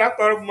said it. I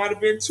thought it might have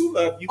been 2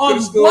 left. You could On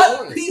have still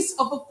what won. piece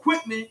of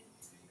equipment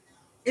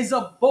is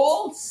a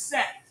ball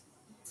set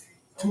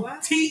to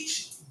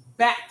teach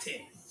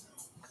batting?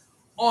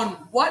 On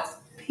what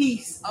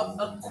piece of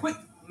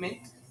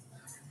equipment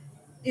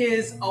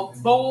is a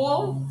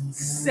ball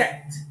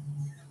set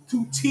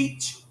to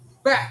teach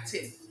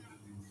batting?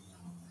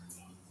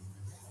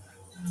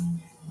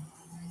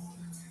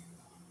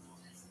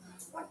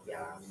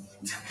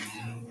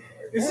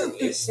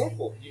 It's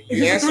simple. Is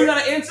this a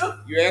 3-letter answer?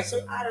 You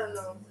answer? I don't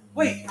know.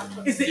 Wait,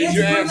 is the Did answer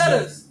you 3 answer?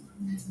 letters?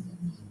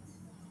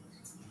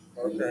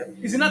 Okay.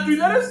 Is it not 3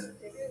 letters?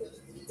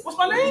 What's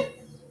my name?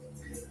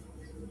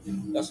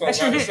 That's what I'm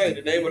trying to say.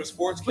 The name of the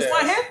sports What's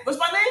cast. my name? What's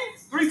my name?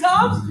 3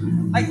 times?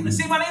 Like,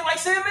 say my name like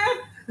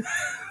Sandman?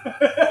 I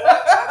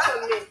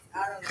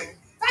don't know.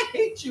 I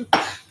hate you.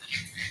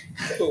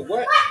 So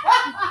what?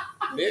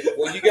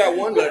 Well, you got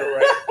 1 letter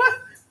right.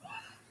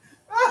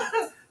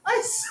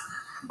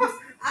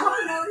 I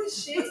don't know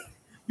this shit.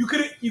 You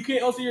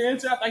can't alter your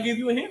answer after I gave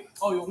you a hint?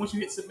 Oh, once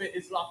you hit submit,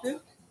 it's locked in?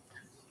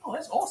 Oh,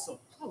 that's awesome.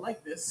 I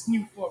like this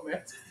new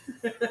format.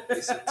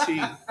 It's a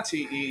T.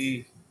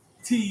 T-E-E.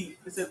 T.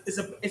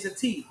 It's a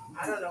T.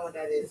 I don't know what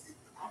that is.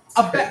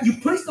 I bet you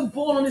place the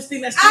ball on this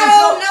thing that's I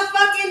don't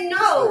fucking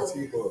know.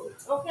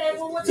 Okay,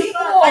 well, what the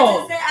fuck? T-ball. I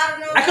just said I don't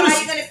know. I could Why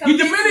have. you gonna You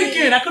convince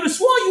Dominican. me? I could have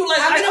sworn you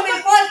like. I'm no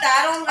importa.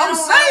 I'm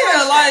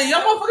saying like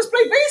y'all motherfuckers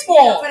play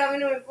baseball. But I'm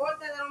no importa.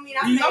 That don't mean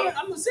I'm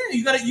just saying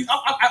you gotta.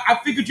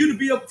 I figured you to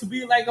be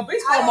like a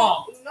baseball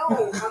mom. No,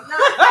 I'm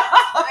not.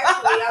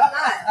 Actually, I'm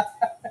not.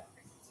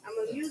 I'm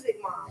a music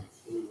mom.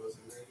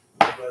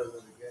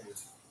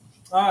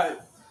 All right.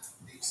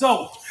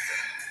 So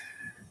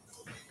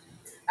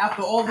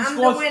after all the I'm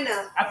scores, the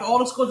winner. after all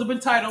the scores have been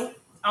tallied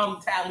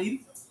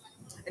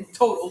and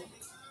total,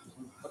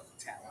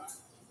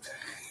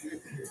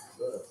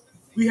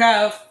 we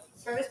have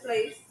First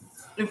place.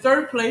 in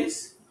third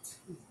place.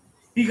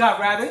 He got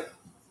Rabbit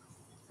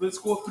with a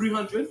score of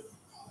 300.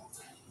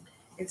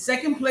 In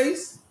second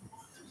place,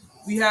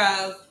 we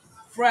have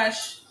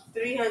Fresh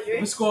with a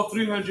 300. score of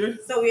 300.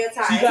 So we are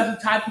So you tied. guys are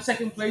tied for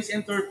second place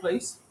and third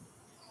place.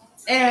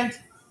 And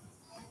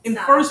in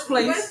Nah. first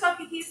What the place, fuck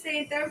you keep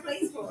saying third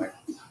place for?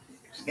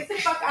 Get the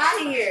fuck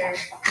out of here.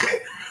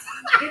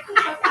 Get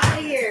the fuck out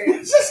of here.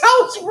 this is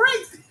how it's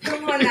ranked.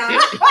 Come on now.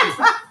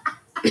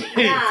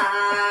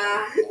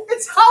 Nah.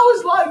 It's how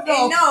it's like,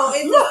 though. No,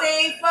 it's the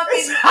same fucking.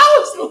 It's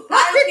how it's I don't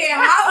like. care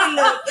how it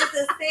look. It's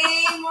the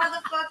same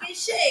motherfucking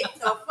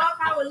shit. So fuck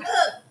how it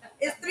look.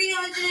 It's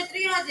 300 and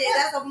 300.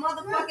 That's a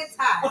motherfucking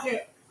tie.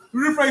 Okay,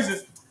 rephrase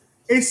this.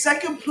 In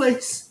second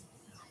place,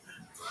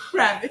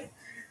 Rabbit.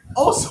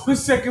 Also in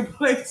second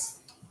place,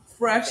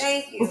 Fresh.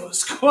 Thank you.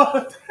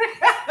 Squad.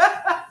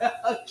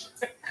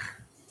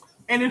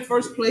 And in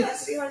first place,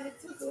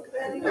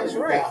 That's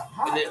right.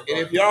 And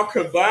if y'all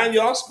combine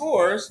y'all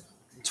scores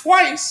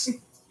twice,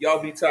 y'all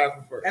be tied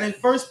for first. and in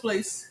first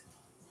place,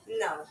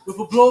 No. with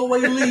a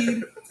blowaway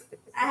lead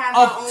I have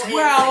my of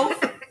own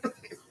answer.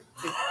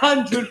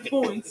 1,200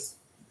 points,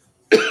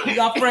 you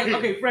got Frank.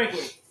 Okay,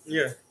 Franklin.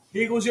 Yeah.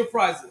 Here goes your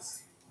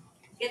prizes.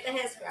 Get the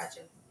head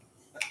scratcher.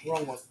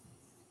 Wrong one.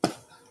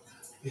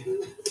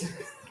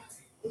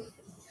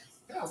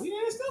 Yeah, we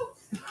in still.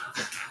 You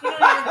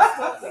don't even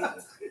smoke,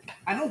 baby.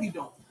 I know he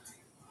don't.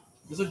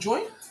 There's a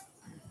joint,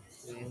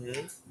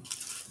 Mm-hmm.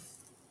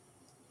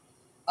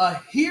 a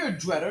hair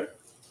dreader,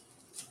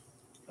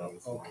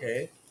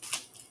 Okay.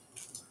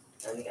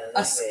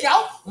 a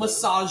scalp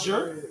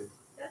massager,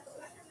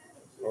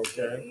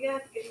 Okay. You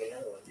have to give me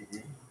another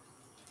one.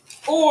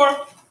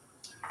 or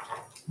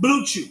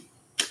Blue Chew.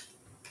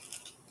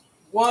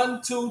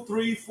 1, 2,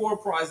 3, 4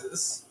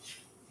 prizes.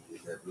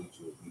 Get that blue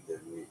chew, beat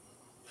that meat.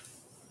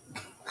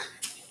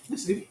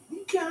 Listen,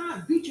 you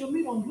cannot beat your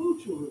meat on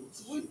Blue Chew.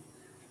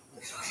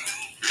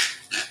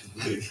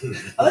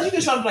 Unless you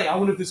just trying to play, I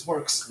wonder if this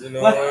works. You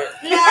know Like-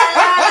 what? La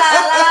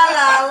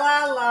la la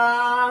la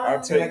la.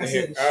 I'll take Like the I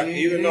hair. said,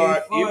 Even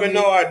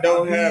though I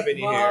don't have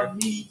any my hair,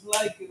 meat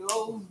like an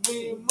old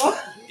man.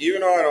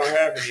 even though I don't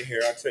have any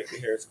hair, I'll take the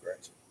hair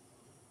scratcher.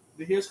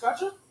 The hair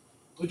scratcher?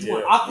 Would you Yeah,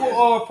 want aqua yeah.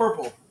 or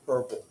purple?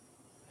 Purple.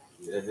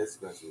 Yeah, that's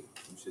scratchy.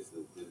 Them shits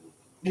look good.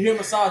 The hair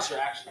massager,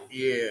 actually.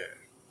 Yeah.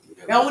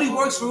 That only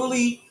works for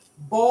really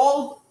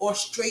bald or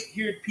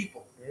straight-haired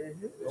people.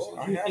 Mm-hmm. Oh,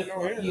 I have no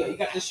hair. Yeah, you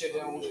got this shit.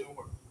 That don't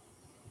work.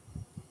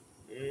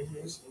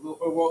 Mm-hmm.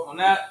 We'll work on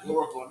that. We'll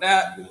work on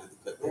that. You're gonna have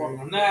to cut We'll work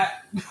that. on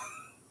that.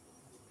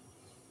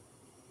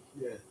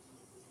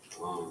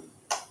 Um,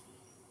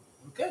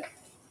 Okay.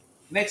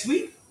 Next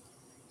week,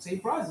 same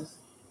prizes.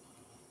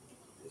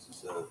 this is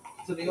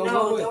So they go my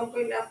No, way. don't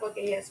bring that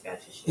fucking head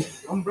scratcher shit.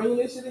 I'm bringing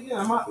this shit again.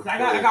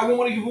 I got one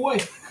more to give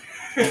away.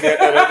 You got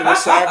that other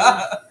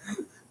massager?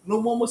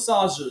 No more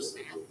massagers.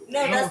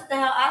 No, that's what the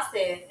hell I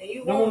said. And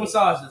you No more wrong.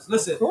 massagers.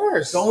 Listen, Of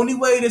course. the only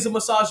way there's a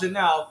massager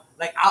now,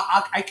 like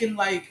I can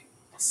like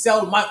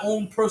sell my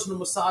own personal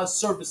massage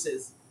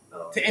services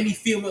to any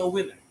female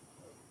women.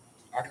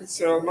 I can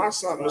sell my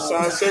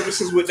massage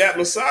services with that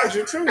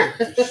massager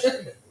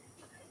too.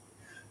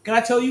 Can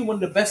I tell you one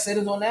of the best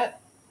settings on that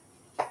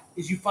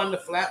is you find the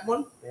flat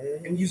one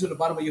Mm-hmm. and use it on the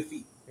bottom of your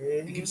feet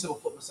and give yourself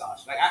a foot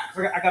massage. Like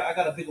I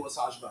got a bigger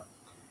massage gun,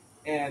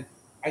 and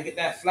I get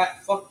that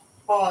flat fuck.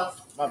 Pause.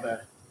 My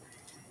bad.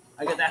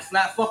 I get that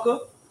flat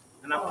fucker,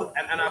 and I put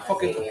and I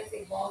fucking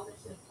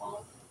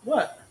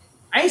what?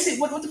 I ain't say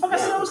what the fuck I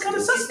said. I was kind of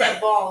You said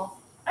suspect. ball.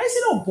 I ain't say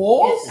no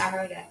balls. Yes, I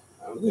heard that.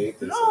 I don't think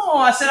this No,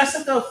 I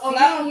said the Oh,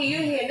 flat. you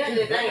hear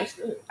nothing tonight.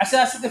 I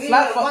said the You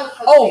flat ain't fuck.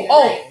 motherfucker Oh,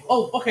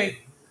 tonight. okay.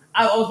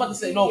 I was about to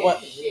say no,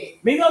 but Shit.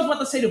 maybe I was about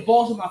to say the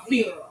balls of my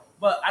feet,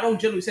 but I don't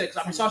generally say it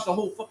because I massage the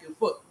whole fucking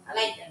foot. I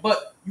like that.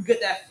 But you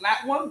get that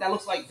flat one that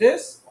looks like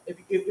this.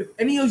 If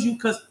any of you,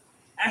 because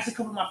I asked a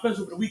couple of my friends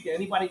over the weekend,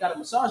 anybody got a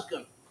massage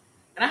gun?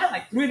 And I had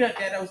like 3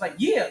 that was like,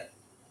 yeah.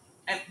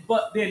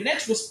 But their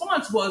next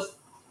response was,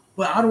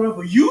 but I don't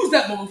ever use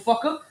that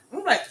motherfucker.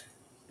 I'm like,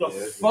 the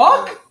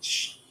fuck?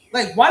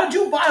 Like, why did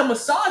you buy a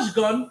massage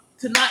gun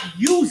to not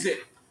use it?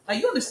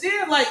 Like, you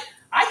understand? Like,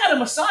 I got a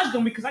massage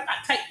gun because I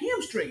got tight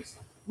hamstrings,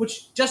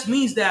 which just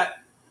means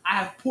that I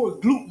have poor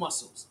glute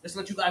muscles. Just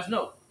to let you guys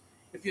know.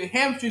 If your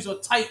hamstrings are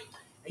tight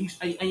and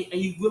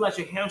you realize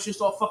your hamstrings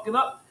start fucking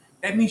up,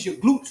 that means your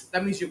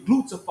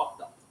glutes are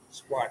fucked up.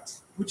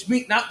 Squats. Which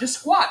means not just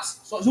squats.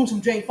 So doing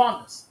some Jane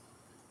Fondas.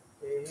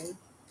 Mm-hmm.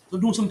 So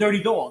doing some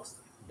dirty dogs.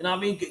 You know what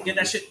I mean? Get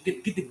that shit,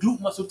 get the glute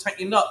muscle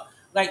tightened up.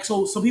 Like,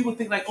 so some people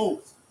think like,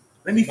 oh,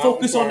 let me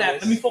focus on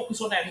that. Let me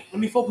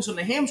focus on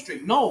the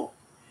hamstring. No,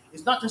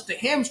 it's not just the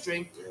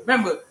hamstring.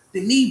 Remember,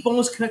 the knee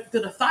bone's connected to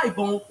the thigh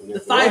bone. The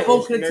thigh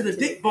bone connected to the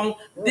dick bone.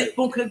 The dick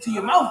bone connected to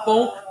your mouth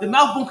bone. The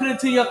mouth bone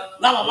connected to your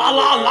la la la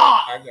la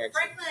la. I got you.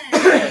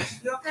 Franklin,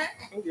 you okay?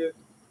 I'm good.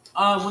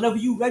 Whenever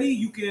you ready,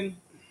 you can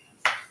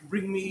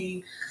bring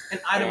me an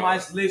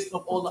itemized list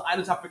of all the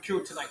items I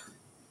procured tonight.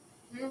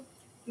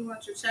 You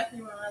want your check?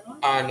 You want another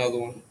one? Another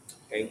one.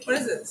 Thank you.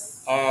 What is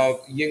this?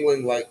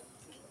 Yingling Light.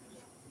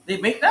 They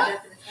make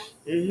that?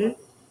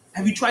 Mm-hmm.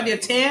 Have you tried their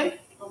tan?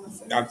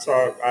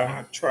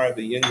 I tried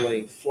the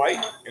Yingling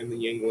Flight and the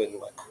Yingling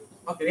Light.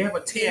 Okay, they have a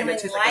tan that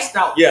tastes like a Light?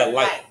 stout. Yeah,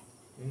 light.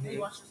 Do you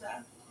want your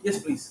check?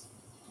 Yes, please.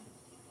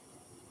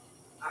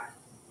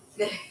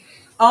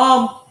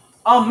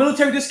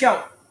 Military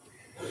discount.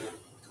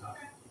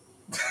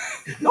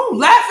 Don't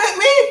laugh at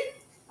me.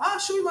 I'll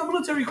show you my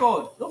military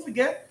card. Don't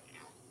forget.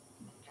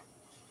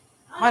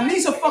 My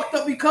knees are fucked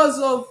up because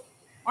of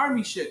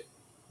army shit.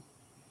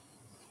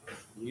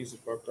 Use it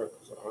fucked up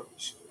because of army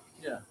shit.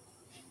 Yeah.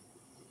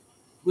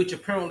 Which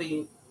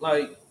apparently,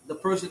 like, the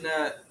person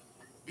that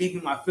gave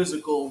me my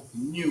physical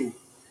knew.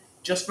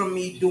 Just from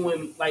me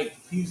doing, like,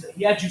 he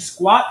had you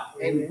squat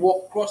and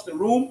walk across the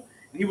room.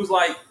 And he was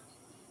like,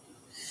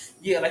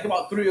 yeah, like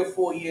about 3 or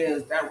 4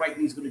 years, that right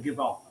knee's going to give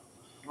out.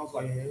 And I was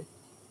like,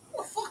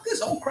 what the fuck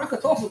this old cracker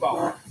talking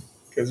about?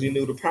 Because you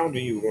knew the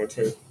pounding you were going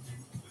to take.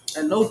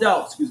 And no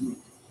doubt, excuse me,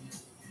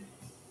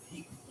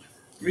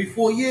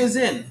 3-4 years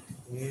in,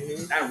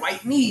 that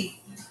right knee,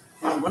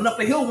 I run up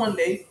a hill one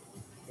day,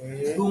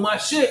 do my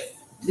shit,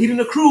 leading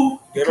the crew.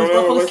 They don't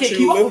ever let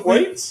you lift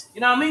weights?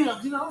 You know what I mean?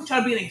 You know, I'm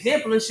trying to be an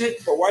example and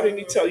shit. But why didn't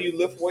he tell you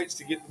lift weights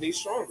to get the knee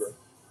stronger?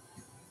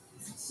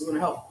 It wouldn't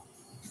help.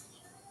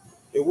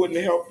 It wouldn't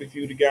have helped if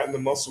you'd have gotten the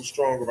muscle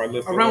stronger by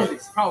lifting around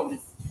weights. it, probably.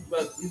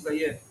 But he's like,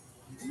 yeah,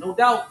 no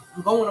doubt,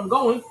 I'm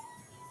going.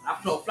 I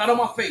fell flat on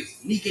my face.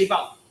 Knee gave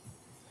out.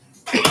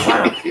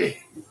 I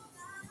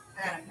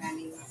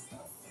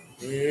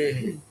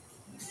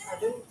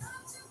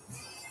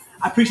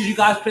I appreciate you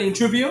guys playing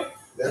trivia.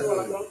 It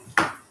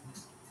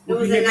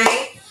was a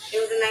night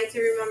to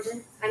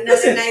remember. Another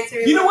Listen, night to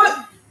remember. You know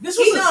what? This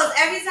was he knows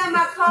every time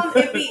I come,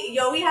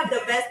 we have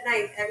the best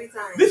nights every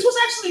time. This was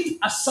actually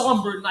a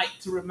somber night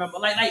to remember.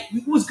 Like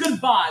it was good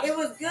vibes. It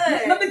was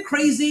good. Nothing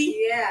crazy.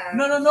 Yeah.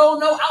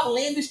 No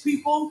outlandish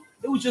people.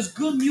 It was just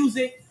good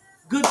music,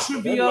 good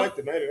trivia. Like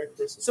the night of that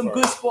Christmas some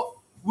party. Good sport.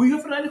 Were you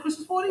here for the night of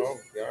Christmas party? Oh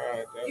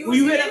God! Were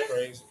you here that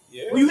crazy?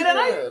 Yeah. Were you here that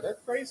night? Yeah,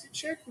 that crazy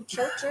chick who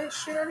choked that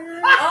shit out of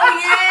here.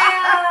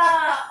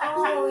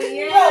 Oh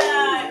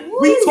yeah.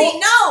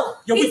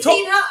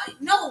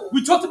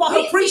 We talked about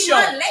her pre-show.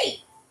 Her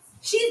late.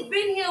 She's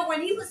been here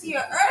when he was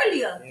here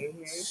earlier.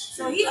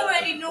 So he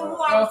already knew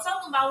who I was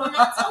talking about when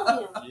I told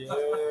him. Yeah.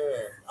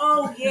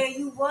 Oh yeah,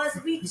 you was.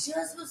 We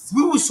just was.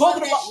 We was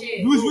talking about.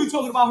 Shit. We were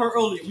talking about her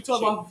earlier. We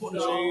talked about her before the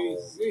show.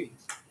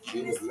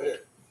 She was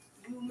lit.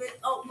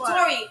 Oh,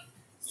 sorry.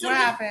 What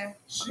happened?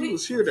 She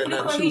was here that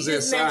night. She was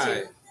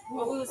inside.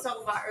 What we was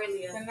talking about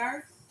earlier. The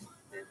nurse?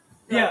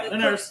 The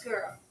nurse.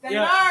 Girl. The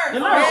Yeah. nurse. The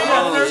nurse. Oh, I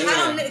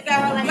don't look at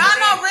her like Y'all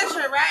know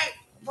Richard, right?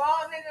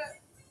 Bald nigga.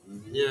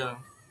 Yeah.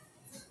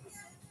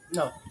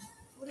 No.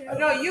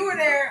 No, you were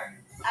there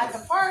at the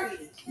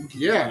party.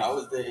 Yeah. I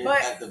was there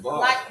But at the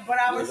bar. but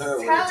I was With her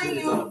when telling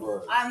the titties on the you,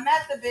 bar. I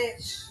met the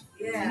bitch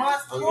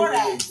months Oh, before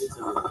yeah, that.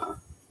 yeah.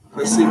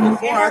 But see,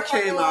 before And I her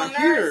came fucking out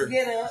little here, nurse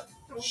Get up.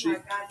 Oh she- my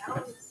God, that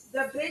was. The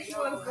bitch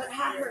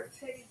had her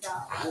titties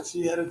out. And she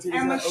had her titties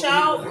And out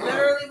Michelle over here.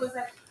 literally was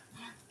like,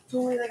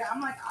 doing like, I'm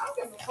like, I don't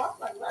give a fuck.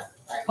 Like,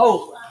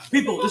 Oh,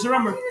 people, just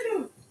remember, what you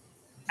do?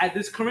 at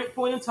this current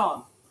point in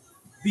time,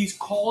 these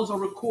calls are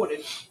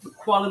recorded for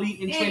quality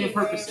and training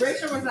purposes.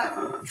 Richard was like,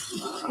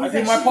 I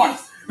did my part.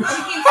 She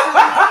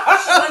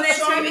keeps When they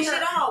turn this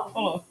shit off.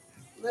 Hold on.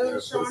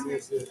 literally showing her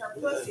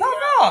pussy. No.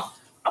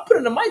 I put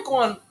in the mic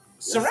on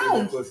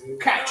surround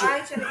capture. I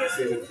ain't trying to get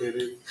See the sued.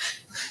 titties.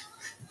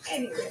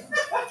 Anyway.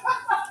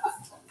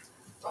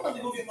 I'm about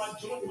to go get my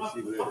joint. I'm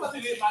about to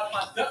get my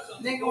ducks.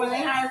 Nigga, when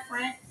they hired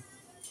Frank,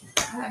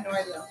 I had no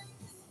idea.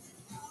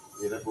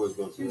 Yeah, that boy's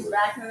going She was to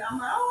back and I'm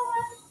like,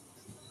 oh,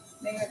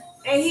 nigga.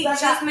 And he Like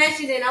just I-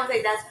 mentioned it, and I was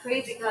like, that's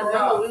crazy because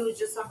remember, we was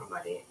just talking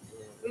about it.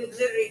 We was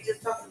literally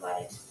just talking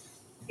about it.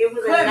 It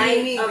was Couldn't a night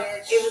be me, of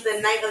bitch. it was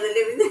a night of the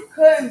living.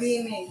 Couldn't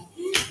be me.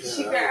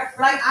 She grabbed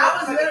Like, I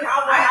was literally,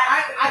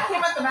 I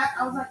came at the back,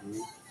 I was like,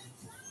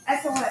 I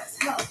said, what?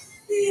 Tell.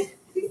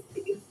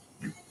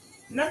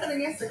 Nothing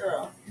against the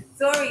girl.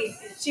 Sorry,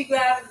 she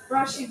grabbed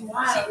Bro, she's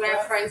wild.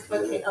 Frank's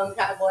fucking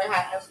cowboy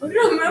hat.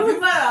 You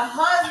got a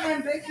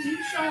husband, bitch, and you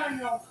showing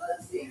your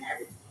pussy and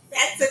everything.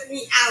 That took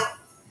me out.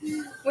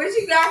 When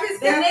she grabbed his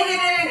The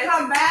nigga didn't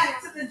come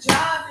back to the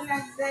job the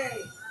next day.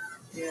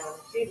 Yeah.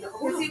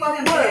 Because he was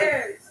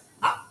embarrassed.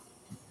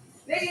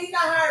 Nigga, he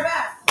got her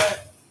back.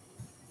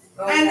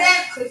 And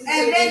then to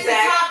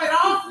top it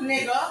off,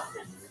 nigga,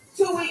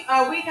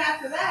 a week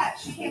after that,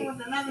 she came with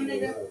another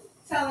nigga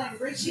telling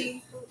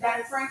Richie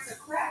that Frank's a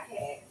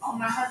crackhead. Oh,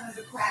 my husband's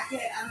a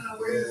crackhead. I don't know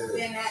where he's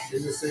been at. She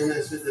was saying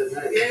that shit that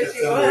night. Yeah, Kept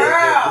she telling was.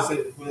 her, this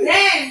ain't the place.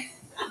 Then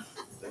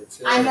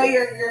That's I it. know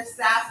you're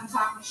sass and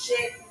talking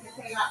shit.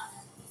 You came out.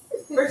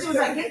 Richie was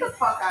like, get the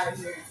fuck out of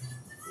here.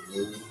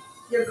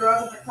 Your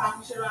girls have been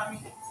talking shit about me.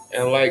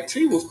 and like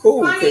T was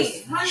cool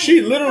because Honey,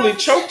 she literally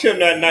choked him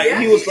that night.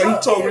 Yeah, He was she like, he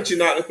choked told him. Richie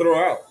not to throw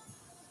her out.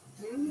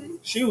 Mm-hmm.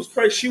 She was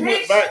crazy. She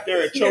went back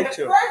there and choked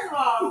him. First of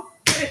all,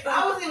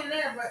 I wasn't even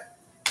there, but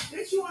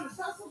bitch, you want to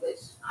tussle,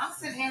 bitch? I'll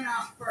send Anna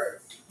out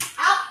first.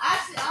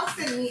 I'll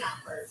send me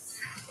out first.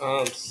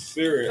 I'm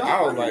serious.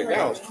 I was like,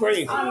 that was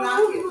crazy. I'm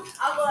not kidding.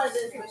 I'll go like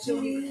this, but she'll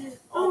be over.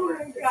 Oh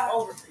my God.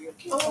 Over for you.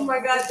 Oh my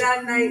God,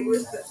 that night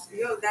was the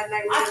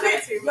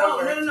night to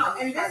remember. No.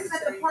 And this is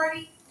at the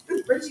party.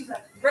 Richie's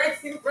like,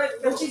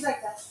 Richie's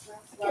like, that's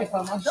can't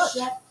find my Dutch.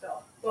 shut the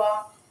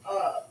fuck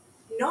up.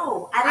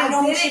 No, I didn't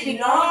know who she didn't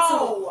belonged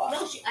know.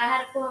 No, I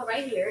had to put her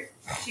right here.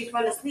 She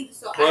fell asleep,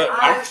 so But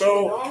I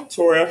felt,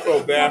 Tori, I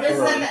felt bad for This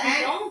is her.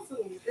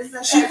 the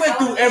end. She went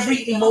through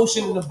every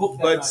emotion in the book.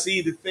 That But night.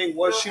 see, the thing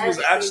was, she was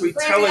everything. actually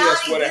But telling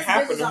us reality, what had this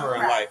happened to bitch is her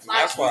in on life. And crack.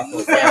 that's why I You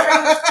felt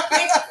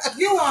bad. said,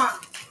 you on.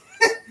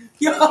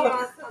 Yo,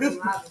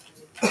 It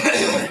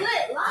was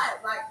lit,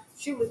 live. Like,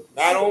 she was.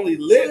 Not only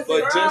she lit, was but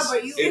a girl, just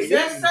but you, it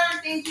there's lit.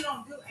 certain things you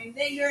don't do, and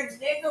then your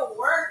nigga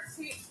works.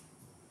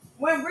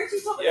 When Richie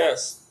told me,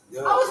 Yes. Yo,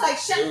 I was like,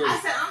 shut. dude. I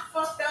said, I'm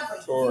fucked up,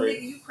 but Tori.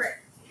 nigga, you crazy.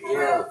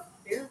 yo.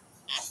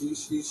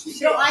 She.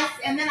 So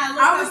and then I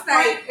looked I was at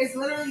like- Frank is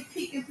literally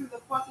peeking through the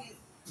fucking